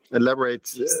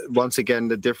elaborate once again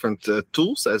the different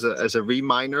tools as a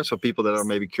reminder, so people that are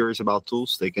maybe curious about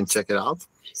tools, they can check it out?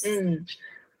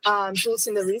 Tools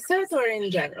in the reset or in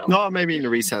general? No, maybe in the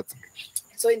reset.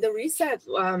 So in the reset,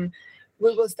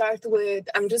 we will start with,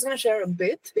 I'm just going to share a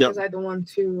bit because I don't want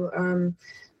to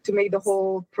make the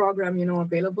whole program,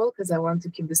 available, because I want to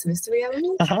keep this mystery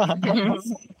element.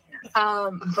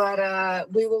 But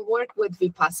we will work with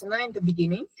Vipassana in the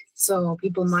beginning. So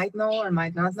people might know or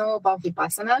might not know about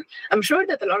Vipassana. I'm sure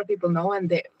that a lot of people know, and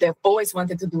they've always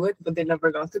wanted to do it, but they never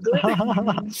got to do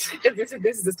it.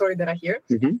 This is the story that I hear.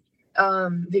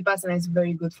 Vipassana is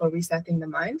very good for resetting the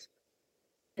mind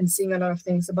and seeing a lot of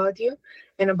things about you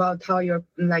and about how you're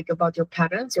about your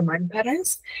patterns, your mind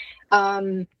patterns.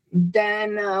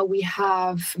 Then we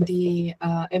have the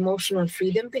emotional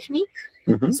freedom technique.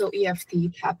 So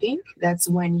EFT tapping, that's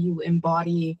when you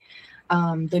embody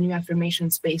the new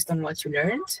affirmations based on what you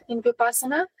learned in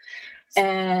Vipassana.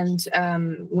 And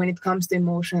when it comes to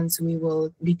emotions, we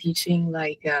will be teaching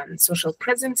like social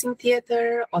presence in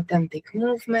theater, authentic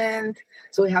movement.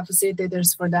 So we have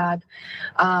facilitators for that.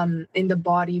 In the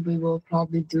body, we will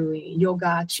probably do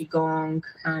yoga, qigong,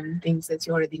 things that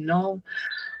you already know.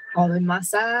 All in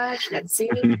massage, let's see.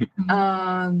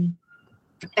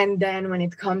 And then when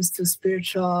it comes to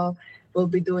spiritual, we'll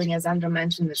be doing, as Andra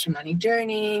mentioned, the shamanic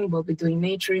journey. We'll be doing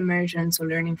nature immersion, so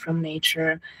learning from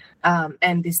nature.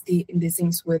 And these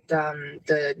things with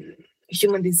the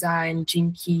human design,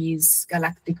 gene keys,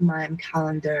 galactic mind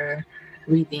calendar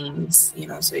readings,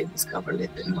 so you discover a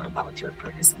little bit more about your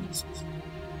purpose and missions.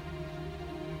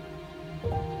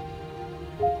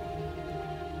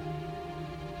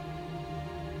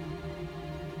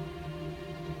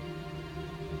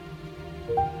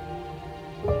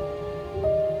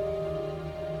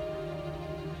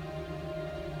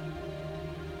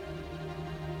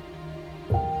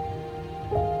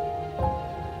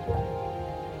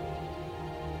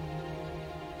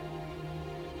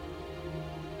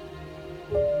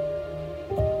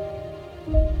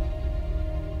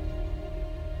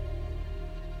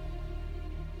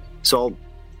 So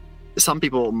some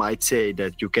people might say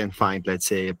that you can find, let's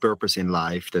say, a purpose in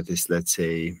life that is, let's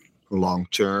say,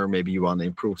 long-term. Maybe you want to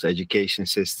improve the education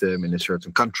system in a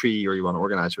certain country, or you want to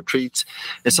organize retreats.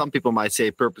 And some people might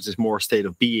say purpose is more a state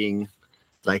of being,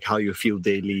 like how you feel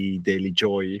daily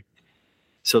joy.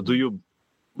 So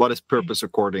what is purpose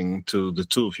according to the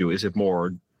two of you? Is it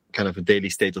more kind of a daily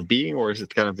state of being, or is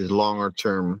it kind of this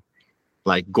longer-term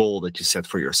like goal that you set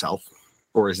for yourself?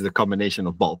 Or is it a combination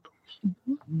of both?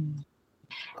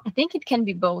 I think it can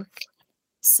be both.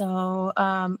 So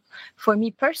for me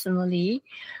personally,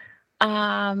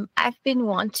 I've been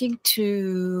wanting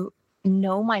to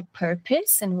know my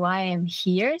purpose and why I'm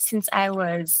here since I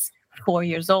was 4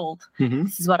 years old.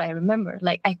 This is what I remember.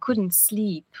 Like, I couldn't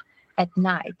sleep at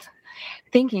night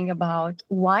thinking about,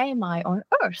 why am I on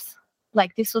earth?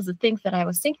 Like, this was the things that I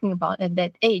was thinking about at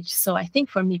that age. So I think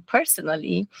for me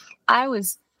personally, I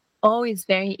was always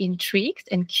very intrigued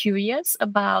and curious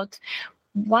about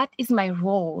what is my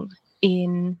role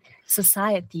in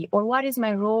society, or what is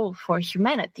my role for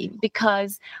humanity,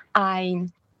 because I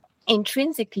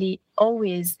intrinsically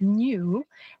always knew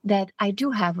that I do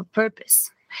have a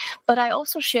purpose. But I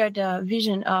also shared a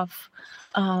vision of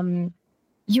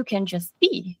you can just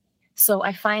be. So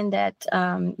I find that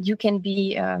you can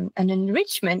be an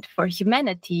enrichment for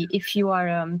humanity if you are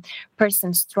a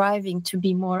person striving to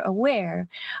be more aware,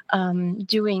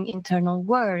 doing internal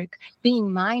work,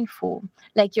 being mindful.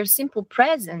 Like, your simple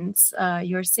presence,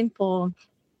 your simple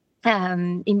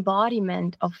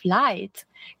embodiment of light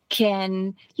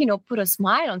can, put a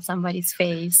smile on somebody's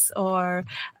face or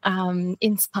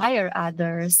inspire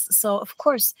others. So, of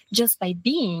course, just by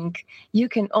being, you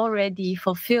can already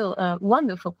fulfill a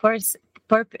wonderful purpose.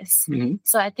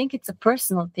 So I think it's a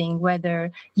personal thing,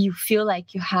 whether you feel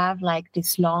like you have like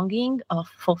this longing of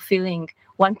fulfilling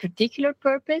one particular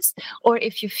purpose, or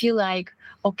if you feel like,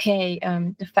 okay,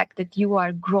 the fact that you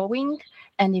are growing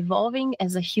and evolving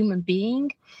as a human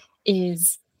being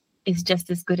is just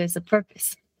as good as a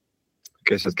purpose.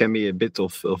 Okay, so it can be a bit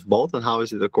of both. And how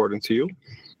is it according to you?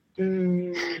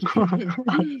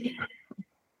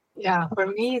 Yeah, for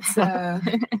me, it's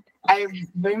I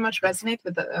very much resonate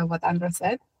with what Andra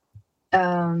said.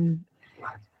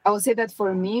 I would say that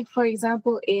for me, for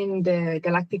example, in the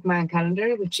Galactic Mayan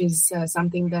calendar, which is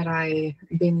something that I've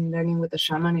been learning with a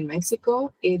shaman in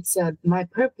Mexico, it's my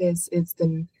purpose is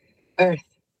the earth.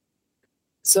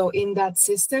 So in that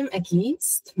system, at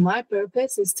least, my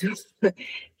purpose is to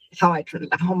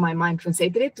how my mind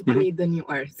translated it to create the new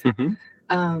earth.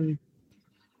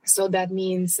 So that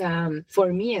means,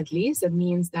 for me at least, that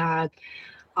means that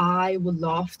I would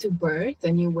love to birth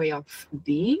a new way of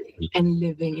being and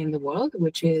living in the world,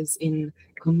 which is in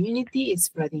community, is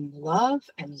spreading love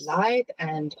and light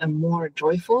and a more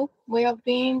joyful way of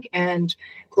being and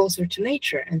closer to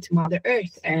nature and to Mother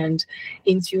Earth and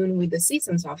in tune with the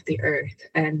seasons of the earth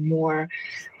and more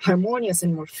harmonious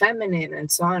and more feminine and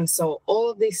so on. So all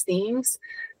of these things,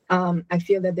 I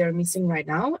feel that they're missing right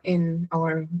now in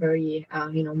our very,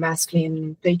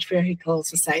 masculine, patriarchal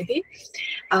society.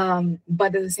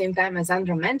 But at the same time, as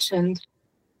Andra mentioned,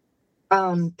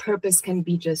 purpose can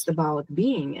be just about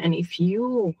being. And if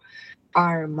you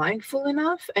are mindful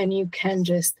enough and you can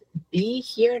just be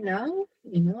here now,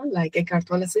 like Eckhart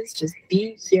Tolle says, just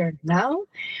be here now,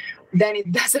 then it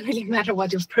doesn't really matter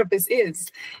what your purpose is,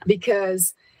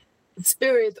 because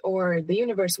spirit or the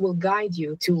universe will guide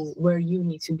you to where you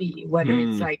need to be, whether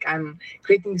it's like I'm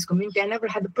creating this community. I never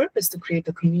had the purpose to create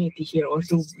a community here or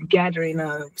to gather in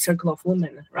a circle of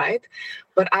women, right?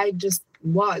 But I just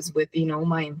was with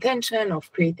my intention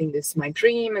of creating this, my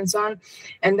dream and so on,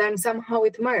 and then somehow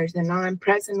it merged and now I'm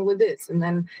present with this, and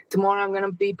then tomorrow I'm going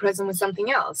to be present with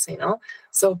something else.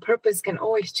 So purpose can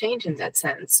always change in that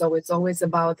sense. So it's always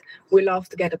about, we love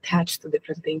to get attached to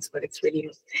different things, but it's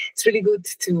really good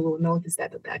to notice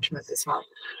that attachment as well.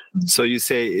 So you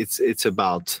say it's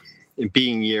about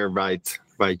being here right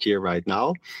here, right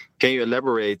now. Can you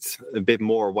elaborate a bit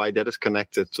more why that is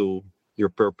connected to your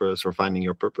purpose or finding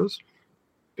your purpose?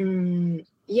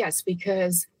 Yes,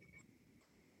 because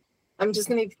I'm just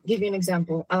going to give you an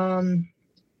example.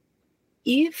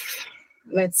 If,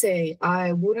 let's say,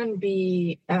 I wouldn't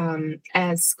be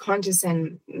as conscious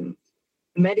and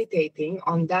meditating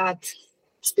on that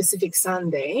specific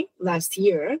Sunday last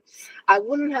year, I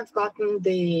wouldn't have gotten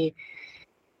the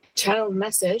channel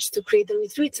message to create a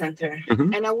retreat center,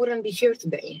 and I wouldn't be here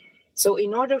today. So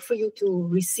in order for you to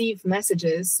receive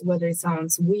messages, whether it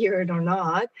sounds weird or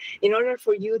not, in order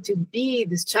for you to be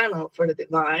this channel for the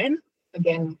divine,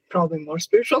 again, probably more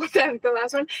spiritual than the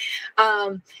last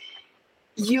one,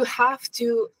 you have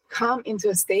to come into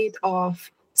a state of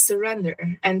surrender.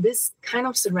 And this kind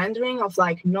of surrendering of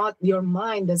not your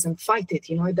mind doesn't fight it,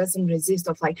 it doesn't resist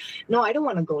of no, I don't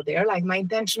want to go there. My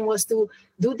intention was to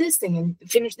do this thing and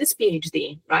finish this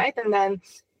PhD, right? And then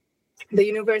the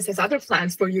universe has other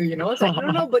plans for you, It's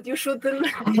no, but you shouldn't.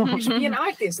 You should be an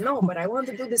artist. No, but I want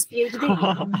to do this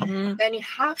PhD. Then you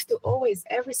have to always,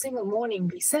 every single morning,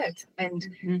 reset. And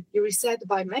you reset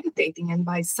by meditating and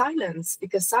by silence,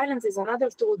 because silence is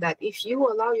another tool that if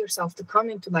you allow yourself to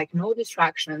come into no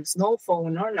distractions, no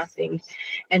phone or nothing,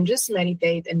 and just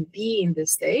meditate and be in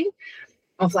this state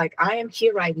of I am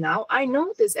here right now. I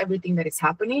notice everything that is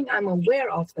happening. I'm aware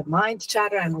of the mind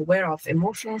chatter. I'm aware of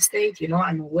emotional state.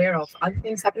 I'm aware of other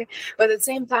things happening. But at the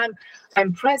same time,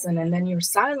 I'm present. And then you're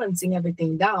silencing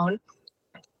everything down.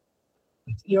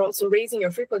 You're also raising your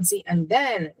frequency. And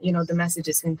then, the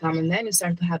messages can come. And then you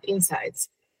start to have insights.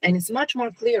 And it's much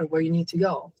more clear where you need to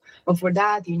go. But for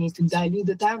that, you need to dilute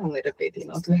the time a little bit,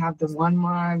 to have the 1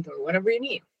 month or whatever you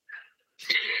need.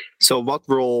 So what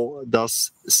role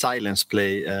does silence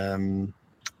play in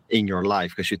your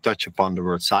life? Because you touch upon the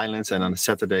word silence, and on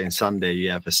Saturday and Sunday you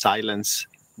have a silence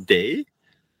day.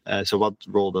 So what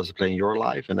role does it play in your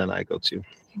life? And then I go to you.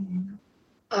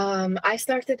 I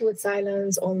started with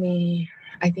silence only,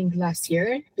 I think, last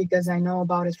year, because I know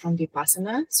about it from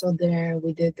Vipassana. So there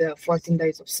we did 14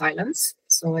 days of silence.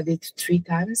 So I did 3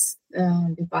 times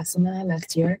Vipassana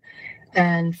last year.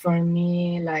 And for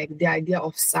me, the idea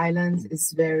of silence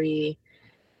is very,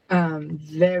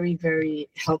 very, very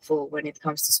helpful when it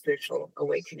comes to spiritual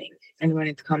awakening and when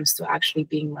it comes to actually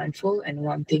being mindful and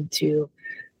wanting to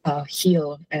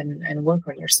heal and work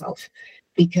on yourself.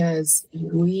 Because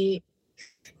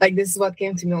this is what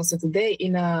came to me also today,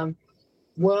 in a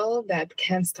world that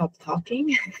can't stop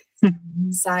talking,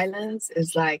 silence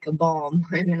is like a balm,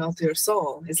 to your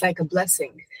soul. It's like a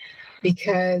blessing,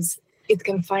 because it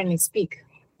can finally speak,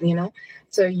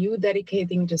 So you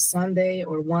dedicating just Sunday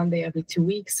or 1 day every 2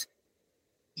 weeks,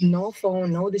 no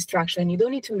phone, no distraction. You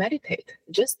don't need to meditate.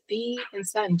 Just be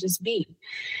inside, just be.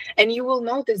 And you will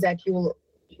notice that you will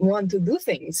want to do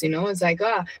things, it's like,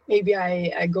 maybe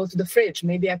I go to the fridge,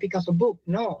 maybe I pick up a book.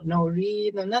 No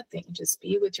read, no nothing, just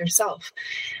be with yourself.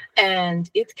 And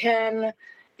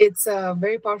it's a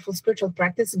very powerful spiritual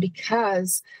practice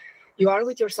because you are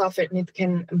with yourself and it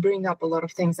can bring up a lot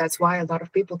of things. That's why a lot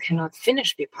of people cannot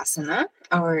finish Vipassana,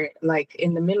 or like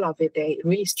in the middle of it, they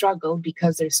really struggle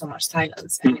because there's so much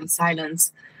silence. And in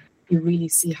silence, you really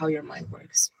see how your mind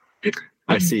works.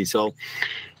 I see. So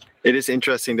it is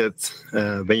interesting that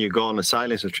when you go on a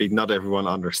silence retreat, not everyone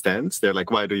understands. They're like,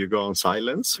 why do you go on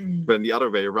silence? But the other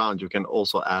way around, you can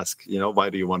also ask, why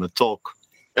do you want to talk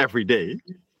every day?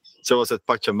 So I was at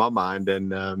Pachamama, and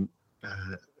then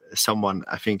someone,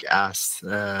 I think, asked,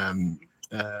 I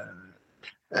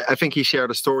think he shared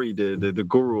a story, the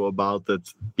guru, about that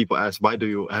people ask, why do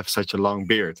you have such a long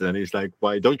beard? And he's like,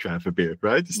 why don't you have a beard,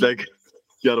 right? It's like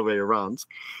the other way around.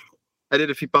 I did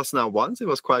a Vipassana once. It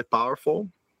was quite powerful.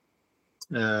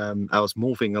 I was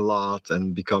moving a lot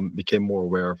and became more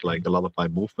aware of like a lot of my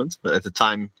movements. But at the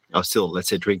time, I was still, let's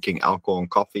say, drinking alcohol and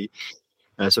coffee.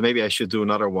 So maybe I should do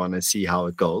another one and see how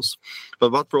it goes.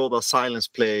 But what role does silence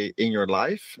play in your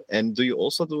life? And do you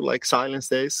also do like silence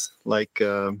days, like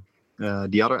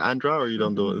the other Andra, or you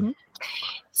don't do it?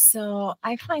 So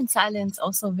I find silence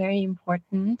also very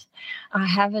important. I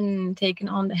haven't taken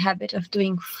on the habit of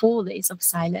doing full days of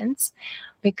silence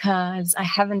because I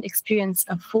haven't experienced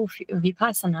a full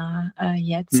Vipassana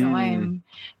yet. So I am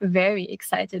very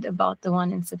excited about the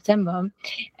one in September.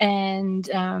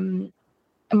 And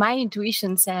my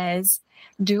intuition says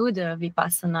do the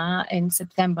Vipassana in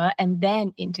September and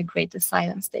then integrate the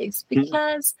silence days,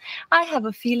 because I have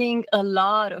a feeling a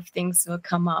lot of things will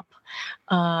come up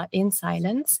in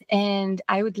silence, and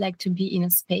I would like to be in a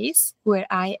space where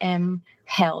I am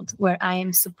held, where I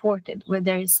am supported, where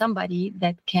there is somebody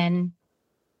that can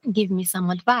give me some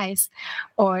advice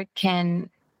or can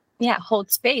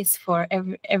hold space for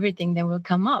everything that will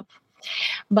come up.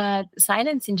 But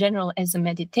silence in general as a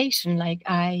meditation, like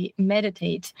I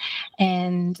meditate.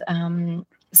 And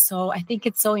so I think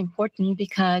it's so important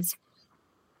because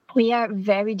we are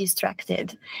very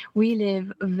distracted. We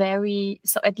live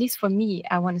so at least for me,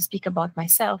 I want to speak about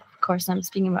myself. Of course, I'm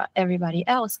speaking about everybody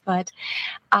else, but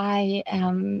I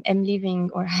am living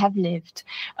or have lived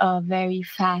a very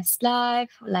fast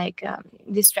life, like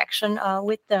distraction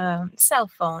with the cell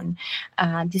phone,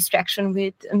 distraction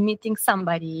with meeting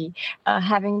somebody,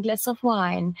 having a glass of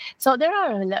wine. So there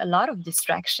are a lot of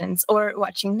distractions, or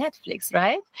watching Netflix,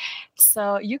 right?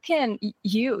 So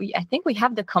I think we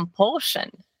have the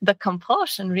compulsion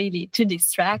really to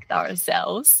distract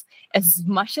ourselves as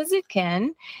much as we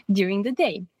can during the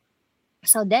day.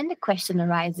 So then the question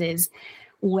arises,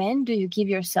 when do you give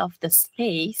yourself the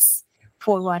space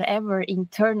for whatever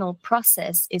internal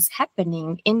process is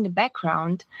happening in the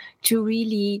background to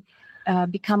really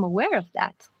become aware of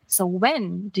that? So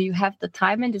when do you have the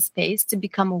time and the space to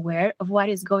become aware of what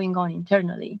is going on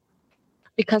internally?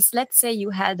 Because let's say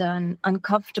you had an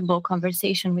uncomfortable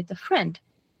conversation with a friend,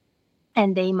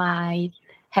 and they might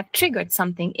have triggered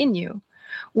something in you,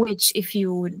 which if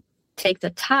you take the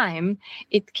time,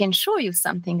 it can show you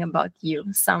something about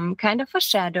you, some kind of a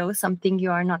shadow, something you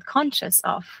are not conscious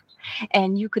of.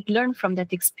 And you could learn from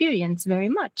that experience very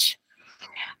much.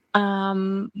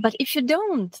 But if you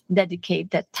don't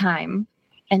dedicate that time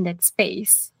and that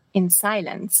space in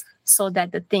silence so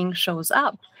that the thing shows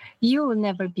up, you will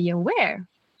never be aware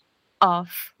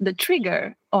of the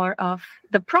trigger or of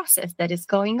the process that is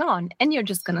going on, and you're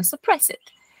just going to suppress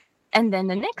it. And then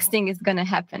the next thing is going to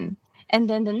happen. And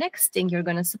then the next thing you're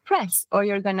going to suppress, or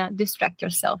you're going to distract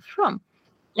yourself from.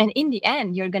 And in the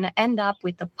end, you're going to end up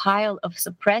with a pile of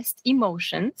suppressed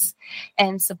emotions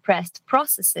and suppressed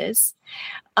processes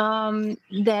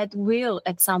that will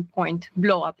at some point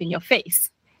blow up in your face.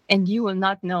 And you will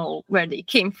not know where they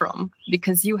came from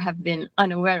because you have been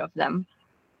unaware of them.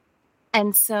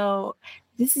 And so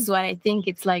this is what I think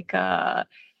it's like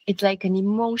an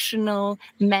emotional,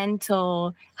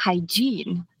 mental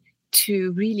hygiene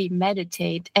to really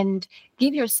meditate and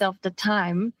give yourself the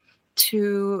time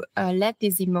to let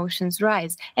these emotions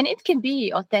rise. And it can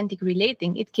be authentic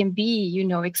relating. It can be,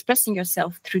 expressing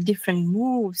yourself through different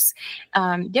moves.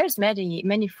 There's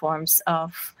many forms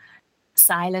of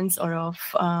silence or of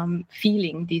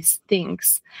feeling these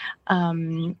things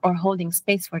or holding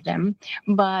space for them.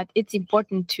 But it's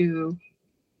important to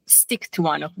stick to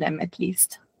one of them at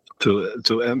least.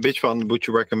 Which one would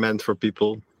you recommend for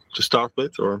people to start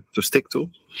with or to stick to?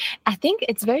 I think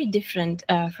it's very different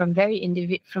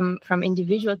from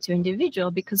individual to individual,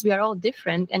 because we are all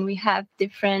different and we have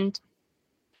different,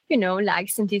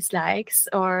 likes and dislikes,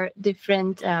 or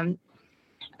different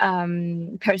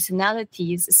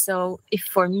personalities. So if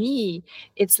for me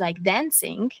it's like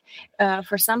dancing,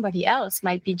 for somebody else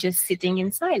might be just sitting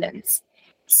in silence.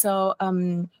 So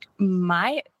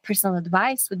my personal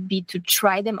advice would be to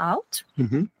try them out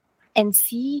and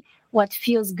see what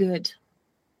feels good.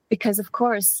 Because of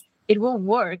course it won't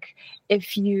work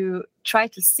if you try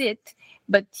to sit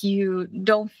but you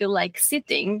don't feel like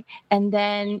sitting, and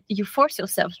then you force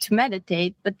yourself to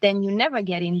meditate, but then you never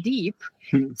get in deep.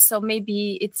 So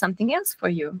maybe it's something else for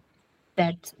you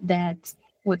that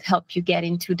would help you get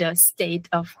into the state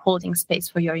of holding space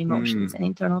for your emotions and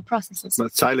internal processes.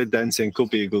 But silent dancing could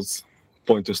be a good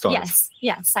point to start.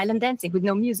 Yes, silent dancing with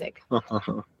no music.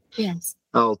 Yes.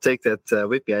 I'll take that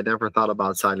with me. I never thought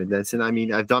about silent dancing. I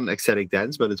mean, I've done ecstatic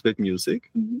dance, but it's with music.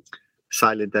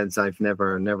 Silent dance I've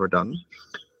never done.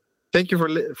 Thank you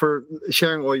for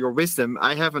sharing all your wisdom.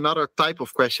 I have another type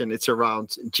of question. It's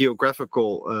around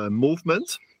geographical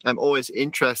movement. I'm always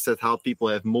interested how people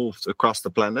have moved across the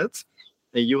planet.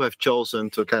 And you have chosen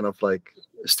to kind of like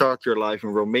start your life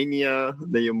in Romania,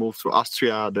 then you moved to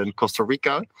Austria, then Costa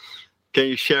Rica. Can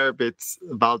you share a bit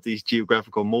about these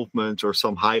geographical movements or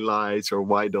some highlights or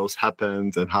why those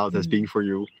happened and how it has been for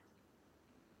you?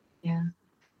 Yeah.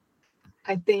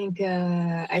 I think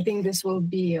this will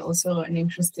be also an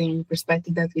interesting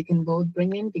perspective that we can both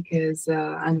bring in, because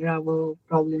Andra will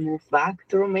probably move back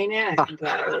to Romania, and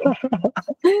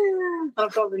I'll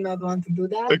probably not want to do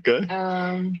that. Okay.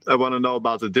 I want to know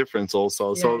about the difference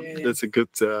also. That's a good.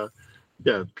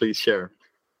 Please share.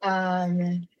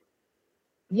 Well,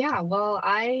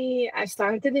 I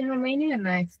started in Romania, and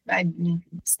I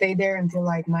stayed there until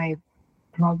like my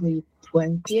probably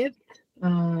 20th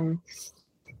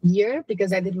year,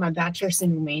 because I did my bachelor's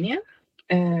in Romania,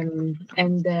 and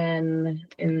then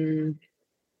in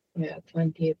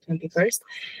 20th, 21st,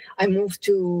 I moved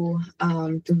to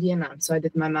Vienna. So I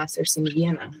did my master's in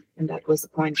Vienna, and that was the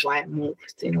point why I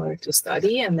moved, in order to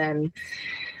study. And then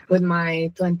with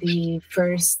my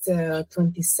 21st,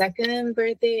 22nd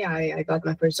birthday, I got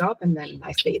my first job, and then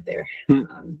I stayed there.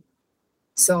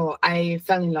 So I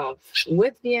fell in love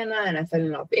with Vienna, and I fell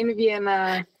in love in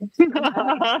Vienna.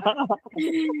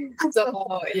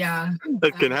 So yeah,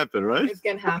 that can happen, right? It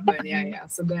can happen, yeah.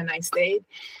 So then I stayed,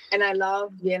 and I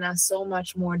loved Vienna so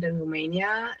much more than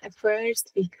Romania at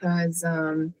first, because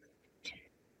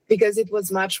it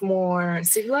was much more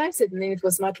civilized, and it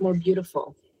was much more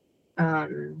beautiful.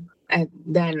 And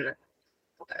then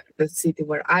the city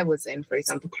where I was in, for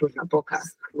example, Cluj-Napoca,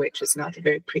 which is not a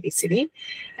very pretty city.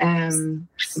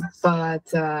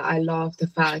 But I love the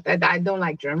fact that I don't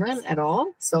like German at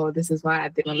all. So this is why I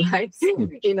didn't like,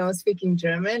 speaking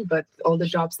German. But all the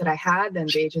jobs that I had and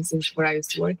the agencies where I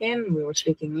used to work in, we were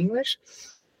speaking English.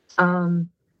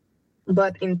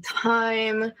 But in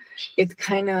time, it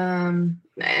kind of,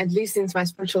 at least since my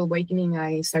spiritual awakening,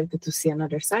 I started to see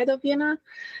another side of Vienna,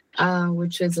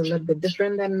 which is a little bit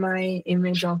different than my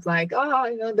image of like,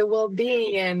 the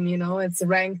well-being, and, it's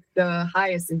ranked the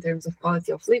highest in terms of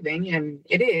quality of living, and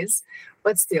it is,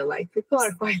 but still, like, people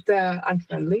are quite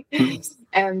unfriendly.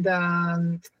 And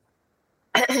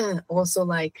also,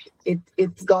 like,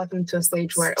 it's gotten to a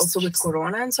stage where, also with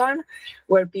Corona and so on,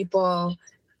 where people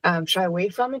shy away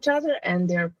from each other, and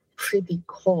they're pretty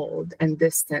cold and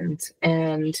distant.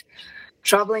 And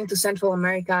traveling to Central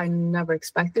America, I never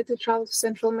expected to travel to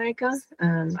Central America.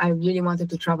 I really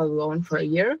wanted to travel alone for a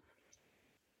year.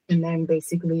 And then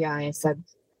basically I said,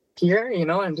 here,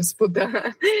 and just put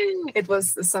it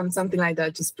was something like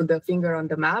that, just put the finger on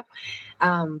the map.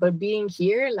 But being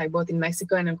here, like both in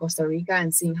Mexico and in Costa Rica,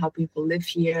 and seeing how people live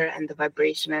here, and the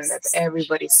vibration, and that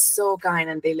everybody's so kind,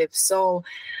 and they live so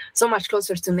much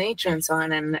closer to nature and so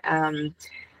on. And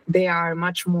they are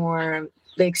much more,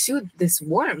 they exude this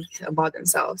warmth about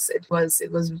themselves. It was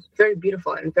very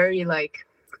beautiful and very like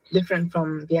different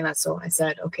from Vienna. So I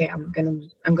said, okay, I'm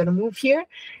gonna move here.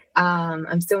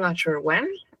 I'm still not sure when.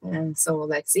 And so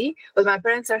let's see. But my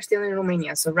parents are still in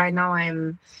Romania. So right now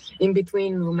I'm in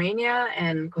between Romania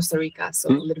and Costa Rica. So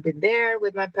a little bit there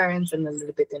with my parents, and a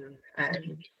little bit in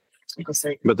Costa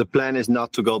Rica. But the plan is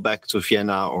not to go back to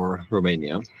Vienna or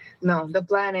Romania. No, the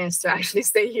plan is to actually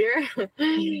stay here.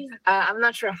 I'm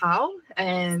not sure how,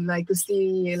 and like to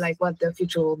see like what the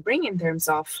future will bring in terms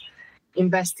of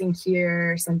investing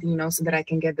here, something, so that I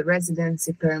can get the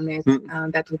residency permit.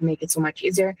 That would make it so much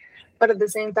easier. But at the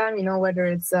same time, whether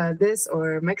it's this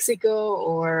or Mexico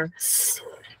or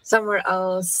somewhere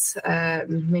else,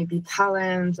 maybe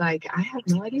talent. Like, I have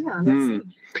no idea. Honestly.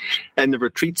 And the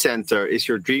retreat center, is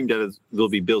your dream that it will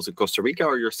be built in Costa Rica,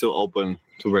 or you're still open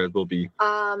to where it will be?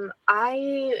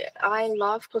 I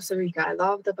love Costa Rica. I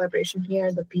love the vibration here,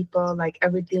 the people, like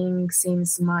everything seems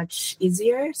much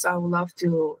easier. So I would love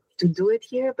to do it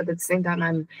here, but at the same time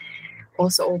I'm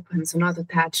also open, so not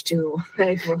attached to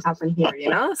it will happen here, you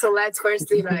know? So let's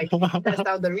firstly test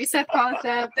out the reset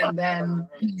concept, and then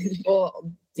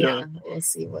we'll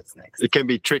see what's next. It can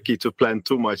be tricky to plan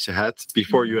too much ahead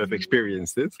before you have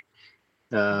experienced it.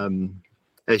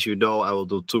 As you know, I will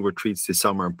do 2 retreats this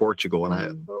summer in Portugal, and I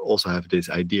also have this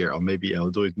idea, or maybe I'll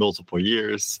do it multiple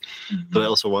years, but I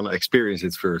also want to experience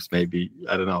it first. Maybe,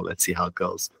 I don't know, let's see how it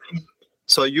goes.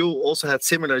 So you also had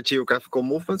similar geographical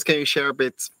movements. Can you share a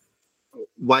bit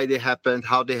why they happened,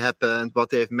 how they happened, what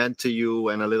they have meant to you,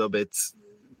 and a little bit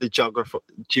the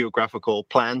geographical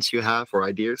plans you have or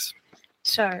ideas?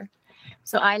 Sure.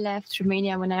 So I left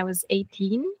Romania when I was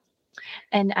 18,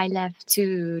 and I left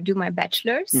to do my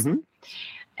bachelor's.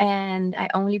 And I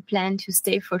only planned to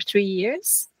stay for 3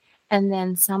 years. And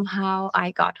then somehow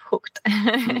I got hooked.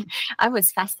 I was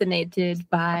fascinated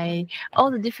by all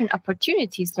the different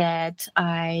opportunities that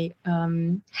I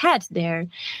had there,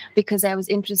 because I was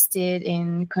interested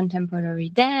in contemporary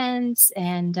dance.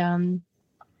 And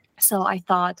so I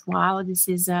thought, wow, this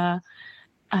is a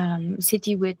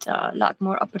city with a lot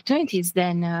more opportunities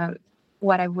than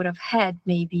what I would have had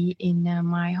maybe in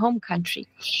my home country.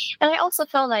 And I also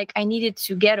felt like I needed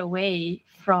to get away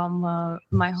from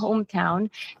my hometown,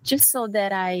 just so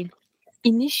that I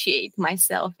initiate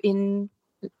myself in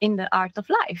the art of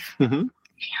life.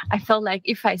 I felt like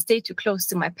if I stay too close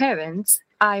to my parents,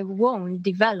 I won't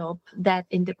develop that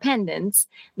independence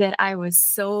that I was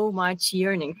so much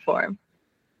yearning for.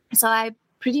 So I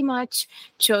pretty much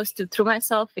chose to throw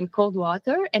myself in cold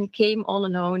water and came all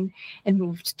alone and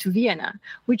moved to Vienna,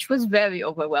 which was very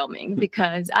overwhelming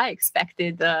because I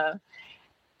expected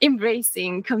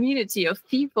embracing community of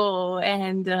people,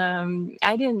 and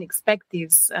I didn't expect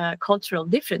these cultural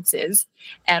differences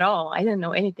at all. I didn't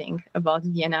know anything about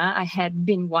Vienna. I had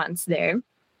been once there,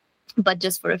 but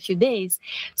just for a few days.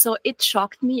 So it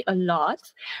shocked me a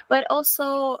lot. But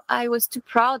also I was too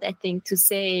proud, I think, to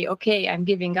say, okay, I'm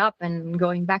giving up and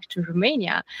going back to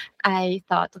Romania. I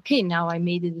thought, okay, now I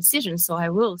made a decision, so I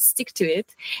will stick to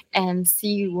it and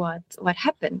see what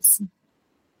happens.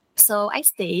 So I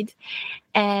stayed,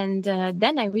 and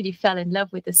then I really fell in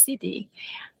love with the city.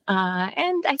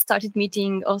 And I started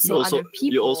meeting other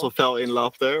people. You also fell in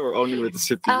love there, or only with the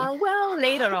city? Well,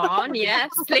 later on,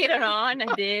 yes. Later on,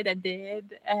 I did.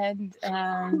 And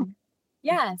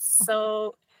yes,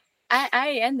 so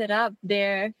I ended up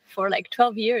there for like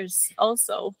 12 years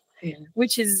also,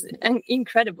 which is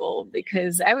incredible,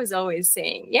 because I was always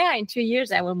saying, yeah, in 2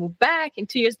 years, I will move back. In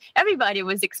 2 years, everybody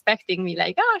was expecting me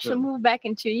like, oh, she'll move back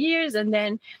in 2 years. And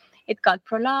then it got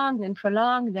prolonged.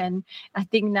 And I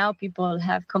think now people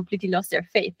have completely lost their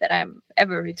faith that I'm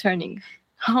ever returning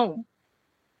home.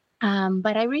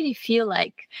 But I really feel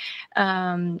like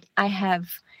I have,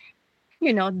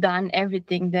 done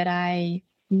everything that I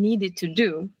needed to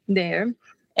do there.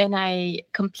 And I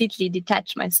completely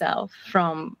detached myself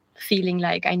from feeling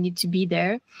like I need to be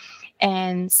there.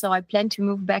 And so I plan to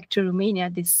move back to Romania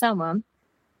this summer.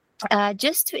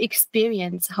 Just to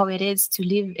experience how it is to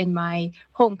live in my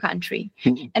home country.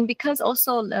 And because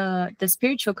also the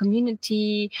spiritual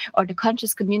community or the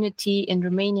conscious community in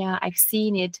Romania, I've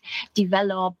seen it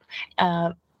develop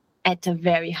at a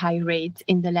very high rate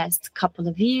in the last couple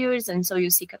of years. And so you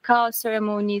see cacao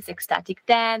ceremonies, ecstatic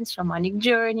dance, shamanic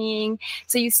journeying.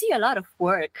 So you see a lot of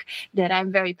work that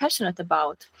I'm very passionate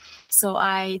about. So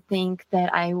I think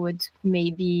that I would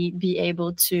maybe be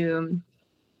able to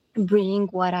bring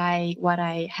what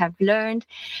I have learned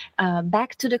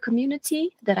back to the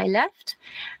community that I left,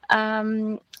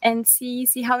 and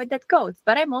see how that goes.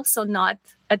 But I'm also not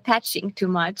attaching too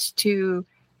much to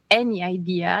any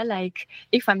idea. Like,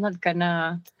 if I'm not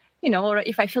gonna, or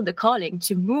if I feel the calling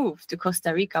to move to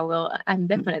Costa Rica, well, I'm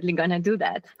definitely gonna do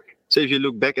that. So if you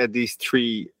look back at these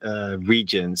 3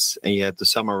 regions and you had to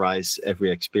summarize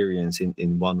every experience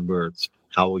in one word,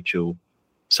 how would you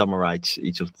summarize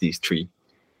each of these 3?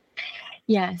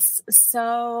 Yes.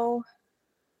 So,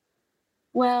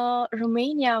 well,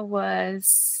 Romania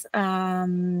was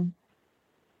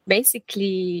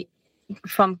basically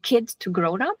from kid to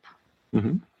grown up.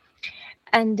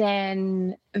 And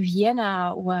then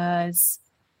Vienna was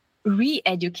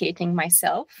re-educating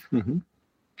myself.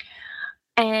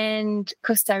 And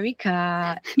Costa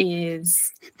Rica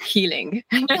is healing.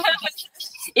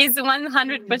 Is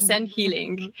 100%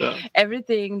 healing.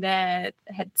 Everything that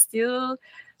had still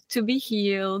to be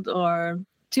healed or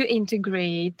to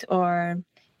integrate, or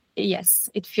yes,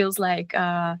 it feels like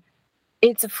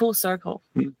it's a full circle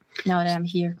now that I'm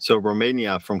here. So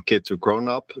Romania from kid to grown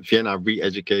up, Vienna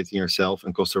re-educating yourself,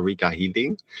 and Costa Rica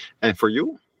healing. And for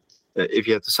you, if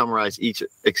you had to summarize each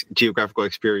geographical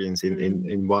experience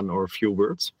in one or a few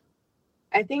words?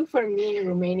 I think for me,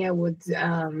 Romania would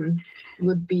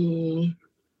be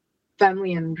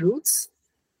family and roots.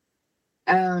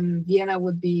 Vienna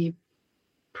would be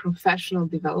professional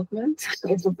development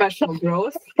and professional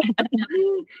growth.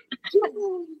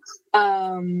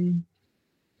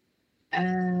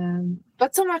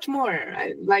 But so much more.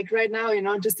 Like right now,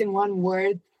 just in one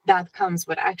word that comes,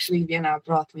 but actually Vienna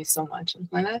brought me so much.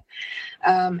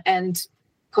 And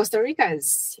Costa Rica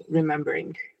is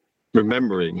remembering.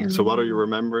 Remembering. So what are you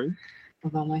remembering?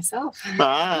 About myself.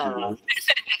 Ah.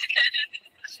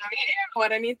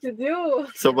 What I need to do.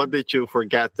 So what did you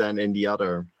forget then in the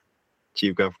other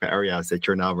geographical areas that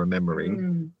you're now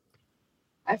remembering?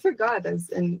 I forgot, as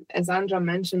Andra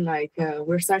mentioned, like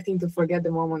we're starting to forget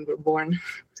the moment we're born.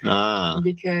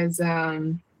 Because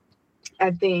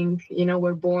I think,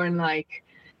 we're born like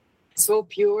so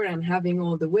pure and having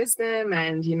all the wisdom,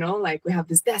 and like we have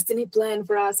this destiny plan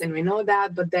for us, and we know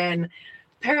that, but then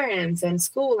parents and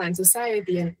school and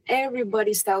society and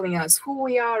everybody's telling us who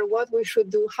we are, what we should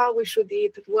do, how we should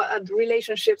eat, what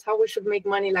relationships, how we should make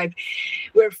money. Like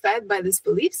we're fed by these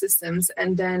belief systems,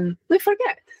 and then we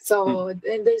forget. So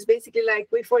and there's basically like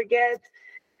we forget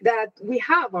that we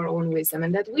have our own wisdom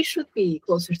and that we should be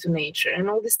closer to nature and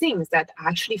all these things that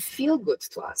actually feel good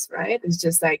to us, right? It's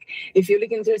just like, if you look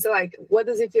into it, like, what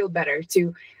does it feel better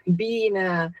to be in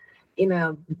a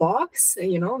box,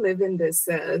 live in this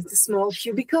small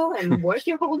cubicle and work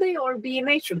your whole day, or be in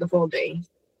nature the whole day?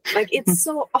 Like, it's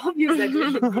so obvious that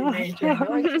you should be in nature,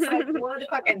 It's just like, what the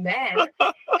fuck?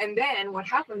 And then what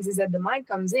happens is that the mind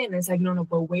comes in and it's like, no,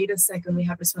 but wait a second, we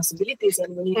have responsibilities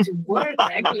and we need to work,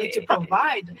 like we need to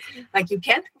provide. Like, you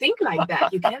can't think like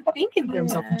that. You can't think in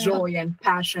terms of joy and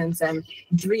passions and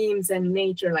dreams and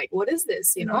nature. Like, what is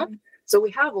this, So we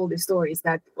have all these stories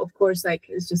that, of course, like,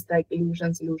 it's just like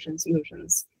illusions.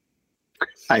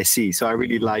 I see. So I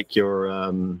really like your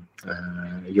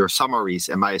summaries,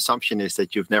 and my assumption is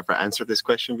that you've never answered this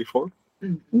question before.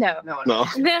 No.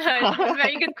 It's a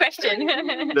very good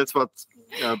question. That's what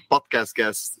podcast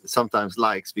guests sometimes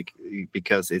likes,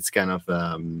 because it's kind of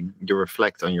you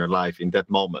reflect on your life in that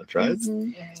moment, right?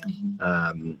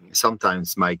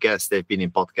 Sometimes my guests, they've been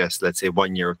in podcasts, let's say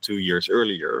 1 year or 2 years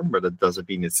earlier, but that doesn't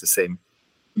mean it's the same.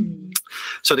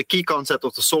 So the key concept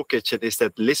of the Soul Kitchen is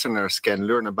that listeners can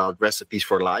learn about recipes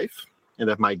for life, and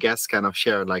that my guests kind of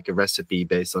share like a recipe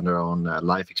based on their own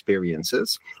life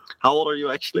experiences. How old are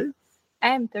you actually?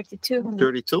 I am 32.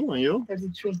 32, and you?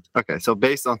 33. Okay, so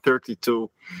based on 32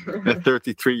 and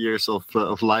 33 years of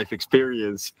life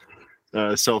experience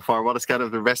so far, what is kind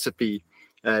of the recipe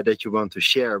that you want to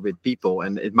share with people?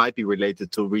 And it might be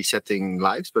related to resetting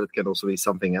lives, but it can also be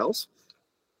something else.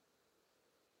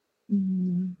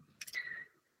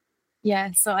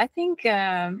 Yeah, so I think,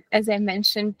 as I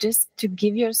mentioned, just to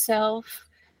give yourself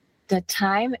the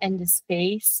time and the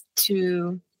space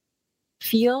to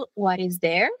feel what is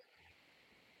there,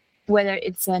 whether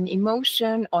it's an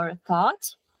emotion or a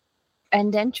thought,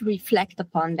 and then to reflect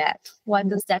upon that. What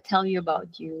does that tell you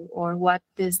about you? Or what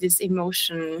does this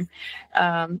emotion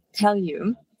tell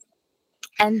you?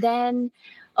 And then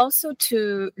also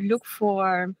to look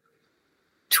for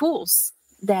tools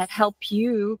that help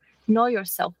you know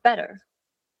yourself better.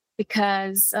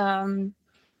 Because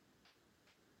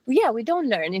we don't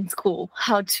learn in school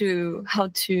how to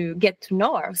get to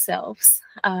know ourselves.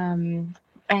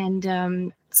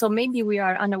 So maybe we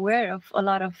are unaware of a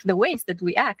lot of the ways that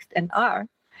we act and are.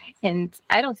 And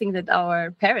I don't think that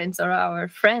our parents or our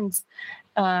friends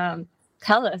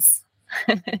tell us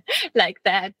like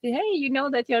that. Hey, you know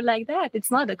that you're like that.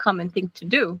 It's not a common thing to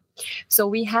do. So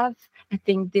we have, I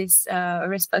think, this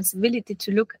responsibility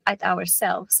to look at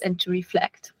ourselves and to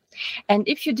reflect. And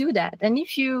if you do that, and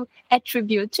if you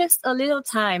attribute just a little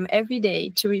time every day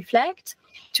to reflect,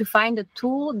 to find a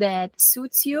tool that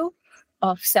suits you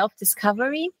of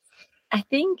self-discovery, I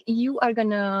think you are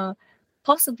going to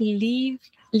possibly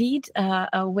lead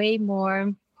a way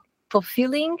more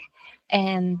fulfilling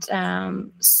and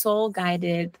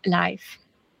soul-guided life.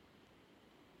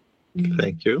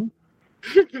 Thank you.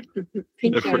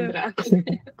 Thank you, Andra.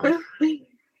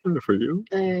 For you?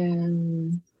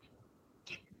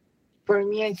 For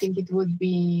me, I think it would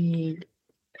be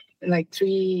like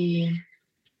three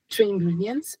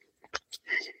ingredients.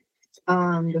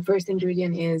 The first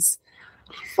ingredient is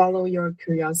follow your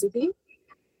curiosity.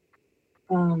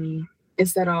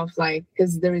 instead of like,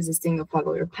 because there is this thing of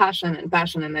follow your passion,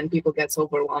 and then people get so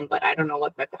overwhelmed, but I don't know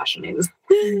what my passion is.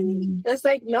 It's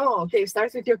like, no, okay,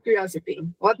 start with your curiosity.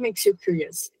 What makes you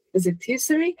curious? Is it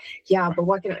history? Yeah, but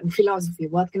philosophy,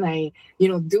 what can I,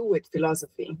 do with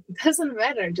philosophy? It doesn't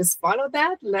matter. Just follow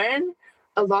that, learn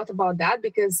a lot about that,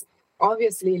 because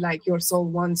obviously like your soul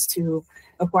wants to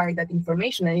acquire that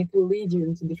information, and it will lead you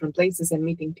into different places and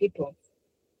meeting people.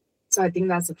 So I think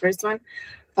that's the first one.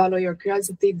 Follow your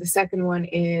curiosity. The second one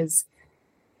is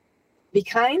be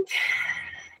kind.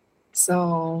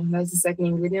 So that's the second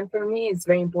ingredient for me. It's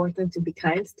very important to be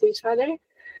kind to each other.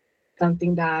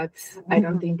 Something that I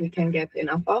don't think we can get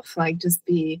enough of. Like, just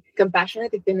be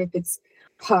compassionate, even if it's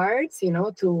hard,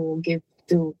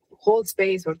 to hold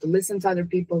space or to listen to other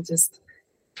people. Just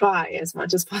try as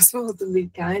much as possible to be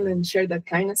kind and share that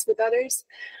kindness with others.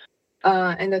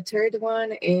 And the third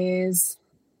one is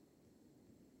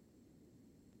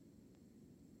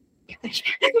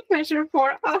measure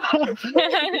 4.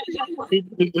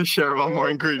 You can share one more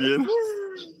ingredient.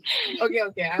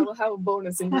 Okay. I will have a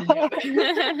bonus ingredient.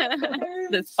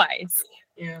 The spice.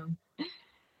 Yeah.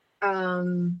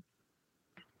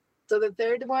 So the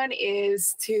third one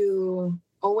is to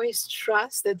always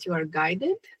trust that you are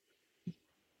guided.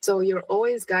 So you're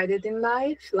always guided in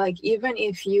life. Like, even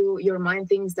if your mind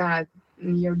thinks that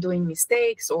you're doing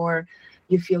mistakes, or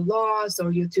you feel lost,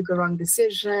 or you took a wrong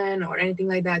decision, or anything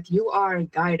like that, you are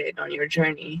guided on your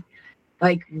journey.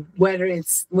 Like, whether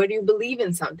you believe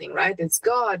in something, right? It's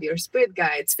God, your spirit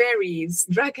guides, fairies,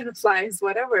 dragonflies,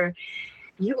 whatever.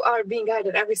 You are being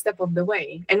guided every step of the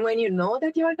way. And when you know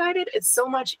that you are guided, it's so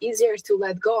much easier to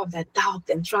let go of that doubt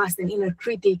and trust and inner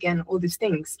critic and all these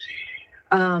things.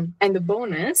 And the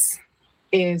bonus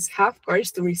is have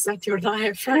courage to reset your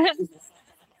life. I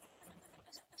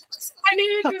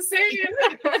needed to say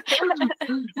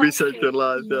it. Reset your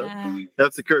life. Yeah.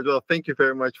 That's the courage. Well, thank you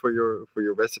very much for your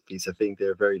recipes. I think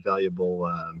they're very valuable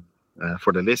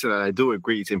for the listener. And I do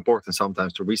agree, it's important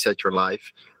sometimes to reset your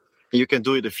life. You can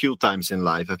do it a few times in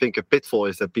life. I think a pitfall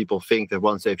is that people think that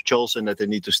once they've chosen that they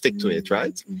need to stick to it,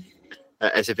 right?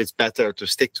 As if it's better to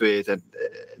stick to it, and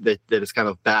that it's kind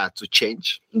of bad to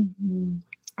change.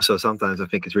 So sometimes I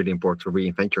think it's really important to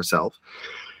reinvent yourself.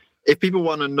 If people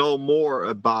want to know more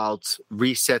about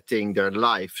resetting their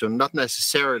life, so not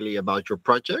necessarily about your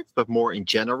project, but more in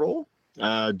general,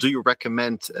 do you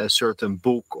recommend a certain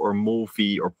book or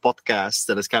movie or podcast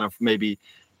that is kind of maybe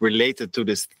related to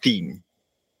this theme?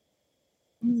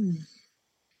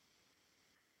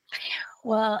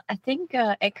 Well, I think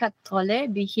Eckhart Tolle,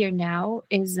 Be Here Now,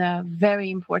 has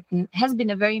been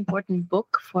a very important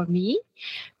book for me,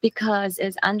 because,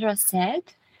 as Andra said,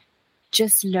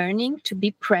 just learning to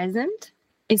be present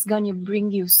is going to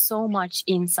bring you so much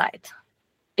insight.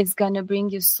 It's going to bring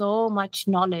you so much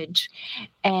knowledge,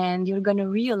 and you're going to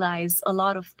realize a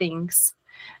lot of things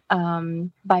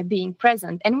by being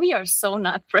present. And we are so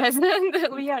not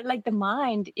present. We are like, the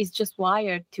mind is just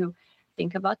wired to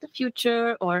think about the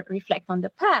future or reflect on the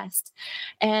past.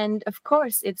 And of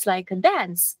course, it's like a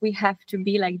dance. We have to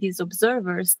be like these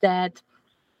observers that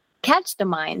catch the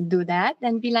mind, do that,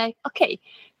 and be like, okay,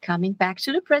 coming back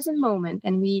to the present moment.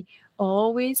 And we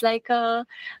always, like a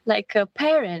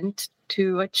parent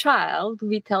to a child,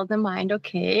 we tell the mind,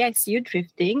 okay, I see you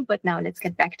drifting, but now let's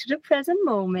get back to the present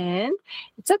moment.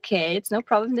 It's okay, it's no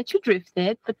problem that you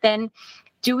drifted. But then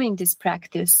doing this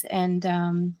practice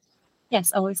and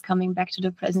yes, always coming back to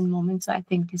the present moment. So I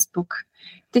think this book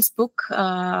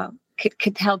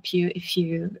could help you if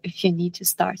you need to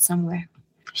start somewhere.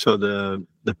 So the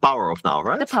power of now,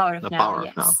 right? The power of now.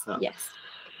 Yeah. Yes.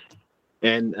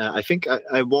 And I think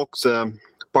I walked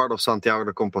part of Santiago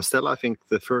de Compostela. I think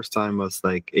the first time was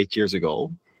like 8 years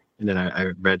ago, and then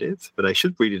I read it. But I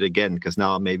should read it again, because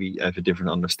now maybe I have a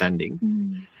different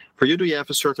understanding. For you, do you have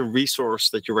a certain resource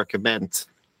that you recommend,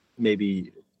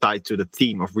 maybe tied to the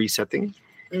theme of resetting?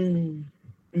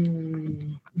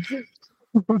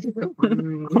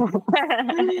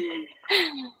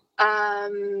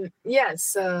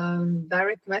 Yes,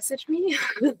 direct message me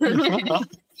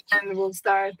and we'll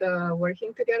start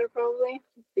working together, probably,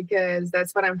 because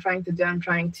that's what I'm trying to do. I'm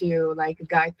trying to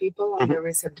guide people on their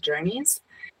reset journeys.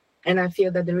 And I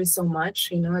feel that there is so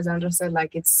much, as Andra said,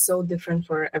 it's so different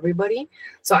for everybody.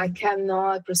 So I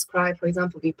cannot prescribe, for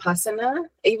example, Vipassana,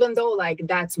 even though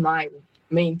that's my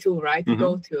main tool, right? To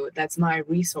go to, that's my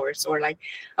resource. Or I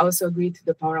also agree to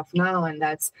the power of now, and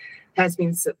has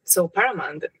been so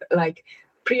paramount.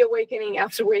 Pre-awakening,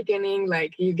 after awakening,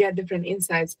 you get different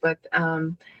insights. But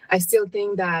I still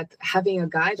think that having a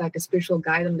guide, a spiritual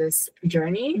guide on this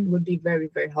journey, would be very,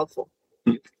 very helpful.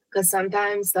 Because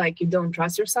sometimes like you don't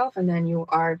trust yourself and then you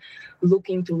are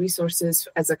looking to resources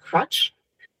as a crutch.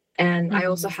 And I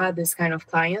also had this kind of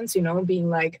clients, being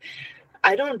like,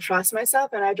 I don't trust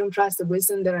myself and I don't trust the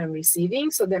wisdom that I'm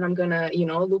receiving. So then I'm going to,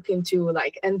 look into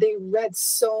and they read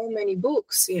so many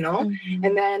books,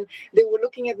 and then they were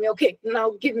looking at me, okay,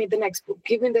 now give me the next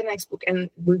book. And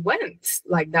we went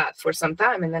like that for some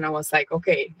time. And then I was like,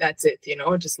 okay, that's it,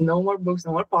 just no more books,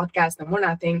 no more podcasts, no more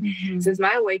nothing. Since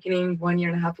my awakening 1.5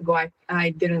 years ago,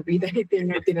 I didn't read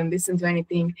anything. I didn't listen to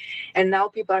anything. And now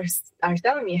people are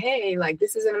telling me, hey, like,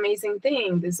 this is an amazing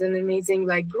thing. This is an amazing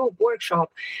group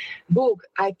workshop book.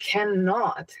 I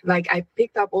cannot. I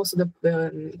picked up also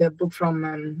the book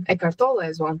from Eckhart Tolle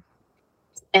as well,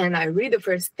 and I read the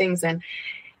first things, and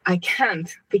I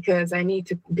can't because I need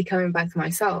to be coming back to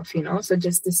myself, So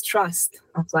just this trust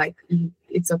of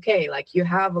it's okay. You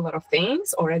have a lot of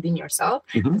things already in yourself.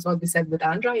 That's what we said with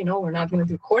Andra. We're not going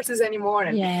to do courses anymore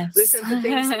and listen to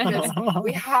things because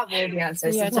we have all the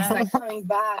answers. It's just coming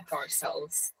back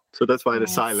ourselves. So that's why the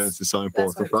silence is so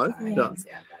important, right? Silence,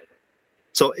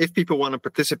 So if people want to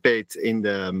participate in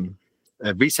the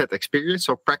reset experience,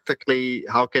 so practically,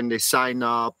 how can they sign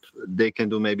up? They can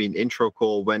do maybe an intro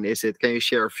call. When is it? Can you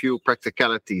share a few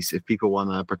practicalities if people want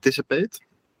to participate?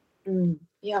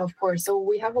 Yeah, of course. So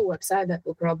we have a website that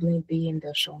will probably be in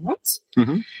the show notes.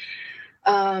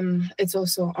 It's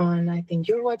also on, I think,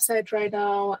 your website right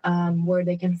now, where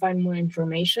they can find more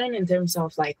information in terms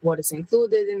of what is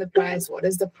included in the price, what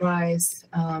is the price,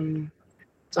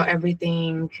 so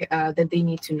everything that they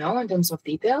need to know in terms of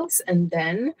details. And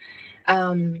then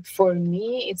for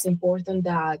me, it's important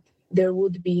that there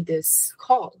would be this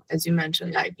call, as you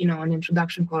mentioned, an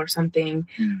introduction call or something,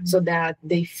 so that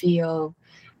they feel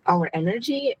our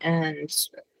energy and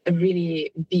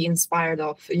really be inspired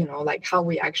of, how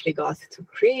we actually got to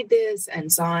create this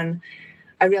and so on.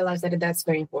 I realized that that's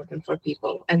very important for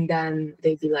people. And then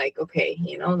they'd be like, okay,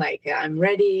 I'm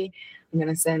ready. I'm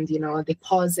going to send, a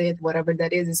deposit, whatever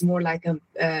that is. It's more like an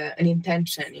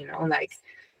intention,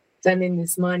 sending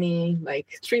this money,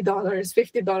 $3,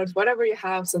 $50, whatever you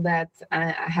have, so that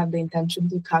I have the intention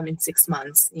to come in 6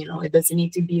 months. It doesn't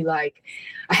need to be I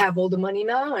have all the money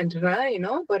now and,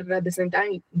 but at the same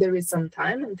time, there is some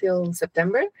time until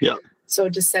September. Yeah. So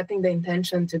just setting the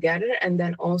intention together. And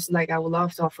then also I would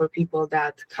love to offer people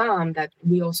that come that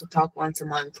we also talk once a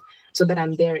month so that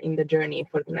I'm there in the journey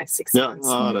for the next 6 months.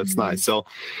 Oh, that's nice. So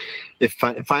if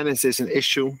finance is an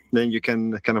issue, then you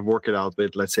can kind of work it out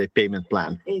with, let's say, payment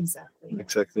plan.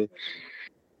 Exactly.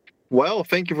 Well,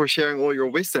 thank you for sharing all your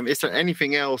wisdom. Is there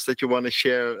anything else that you want to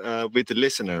share with the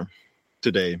listener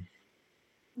today?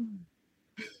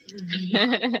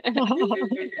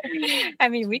 I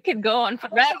mean, we could go on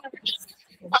forever.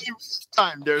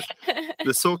 Time.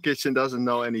 The Soul Kitchen doesn't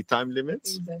know any time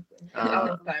limits.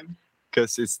 Time.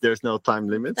 Because there's no time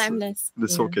limits. Timeless. The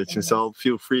Soul Kitchen. So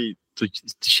feel free to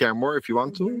share more if you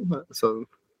want to. So.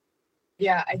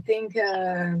 Yeah, I think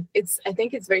it's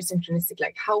very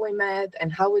synchronistic, how we met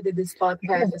and how we did this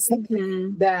podcast.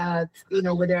 That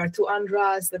where there are two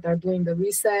Andras that are doing the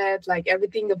reset,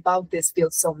 everything about this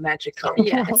feels so magical.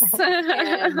 Yes.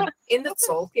 And in the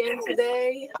Soulkin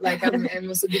today, I'm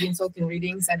also doing Soulkin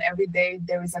readings, and every day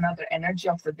there is another energy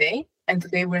of the day. And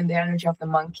today we're in the energy of the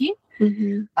monkey.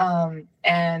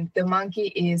 And the monkey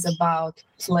is about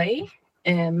play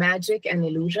and magic and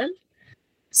illusion.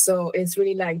 So it's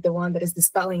really the one that is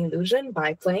dispelling illusion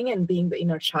by playing and being the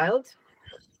inner child.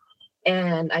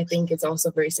 And I think it's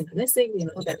also very synchronistic,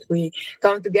 that we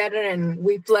come together and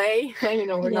we play, and,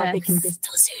 we're not taking this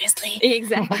too seriously.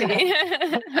 Exactly.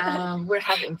 We're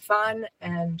having fun,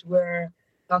 and we're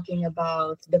talking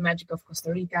about the magic of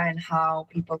Costa Rica and how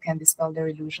people can dispel their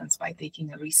illusions by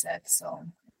taking a reset. So,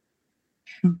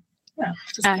 yeah.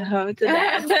 I hope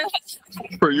that.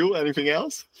 For you, anything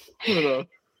else? I don't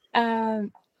know.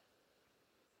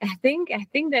 I think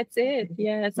that's it.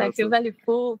 Yes, I feel very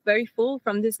full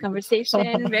from this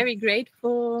conversation. Very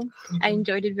grateful. I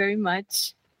enjoyed it very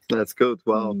much. That's good.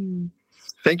 Wow.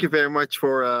 Thank you very much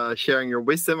for sharing your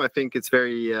wisdom. I think it's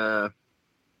very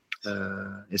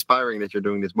inspiring that you're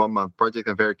doing this 1 month project.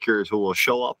 I'm very curious who will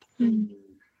show up.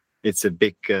 It's a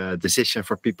big decision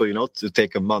for people, to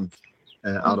take a month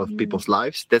out of people's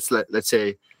lives. That's let's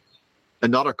say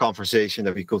another conversation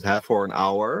that we could have for an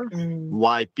hour.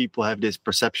 Why people have this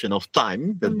perception of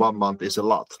time that 1 month is a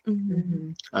lot,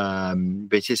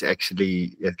 which is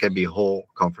actually, it can be a whole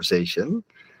conversation,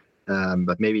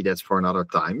 but maybe that's for another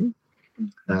time.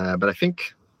 But I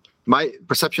think my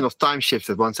perception of time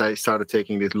shifted once I started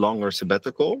taking this longer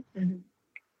sabbatical.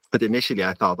 But initially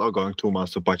I thought, going 2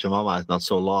 months to Pachamama is not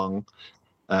so long.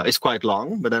 is quite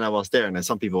long. But then I was there, and then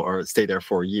some people stay there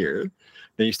for a year.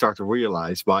 Then you start to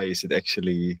realize, why is it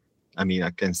actually? I mean,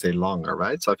 I can stay longer,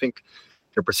 right? So I think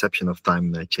your perception of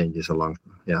time changes along,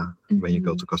 when you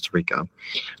go to Costa Rica.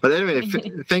 But anyway,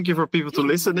 thank you for people to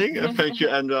listening, and thank you,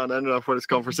 Andra and Andra, for this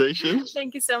conversation.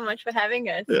 Thank you so much for having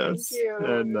us. Yes, Thank you.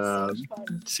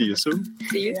 and see you soon.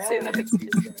 See you soon. See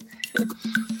you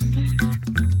soon.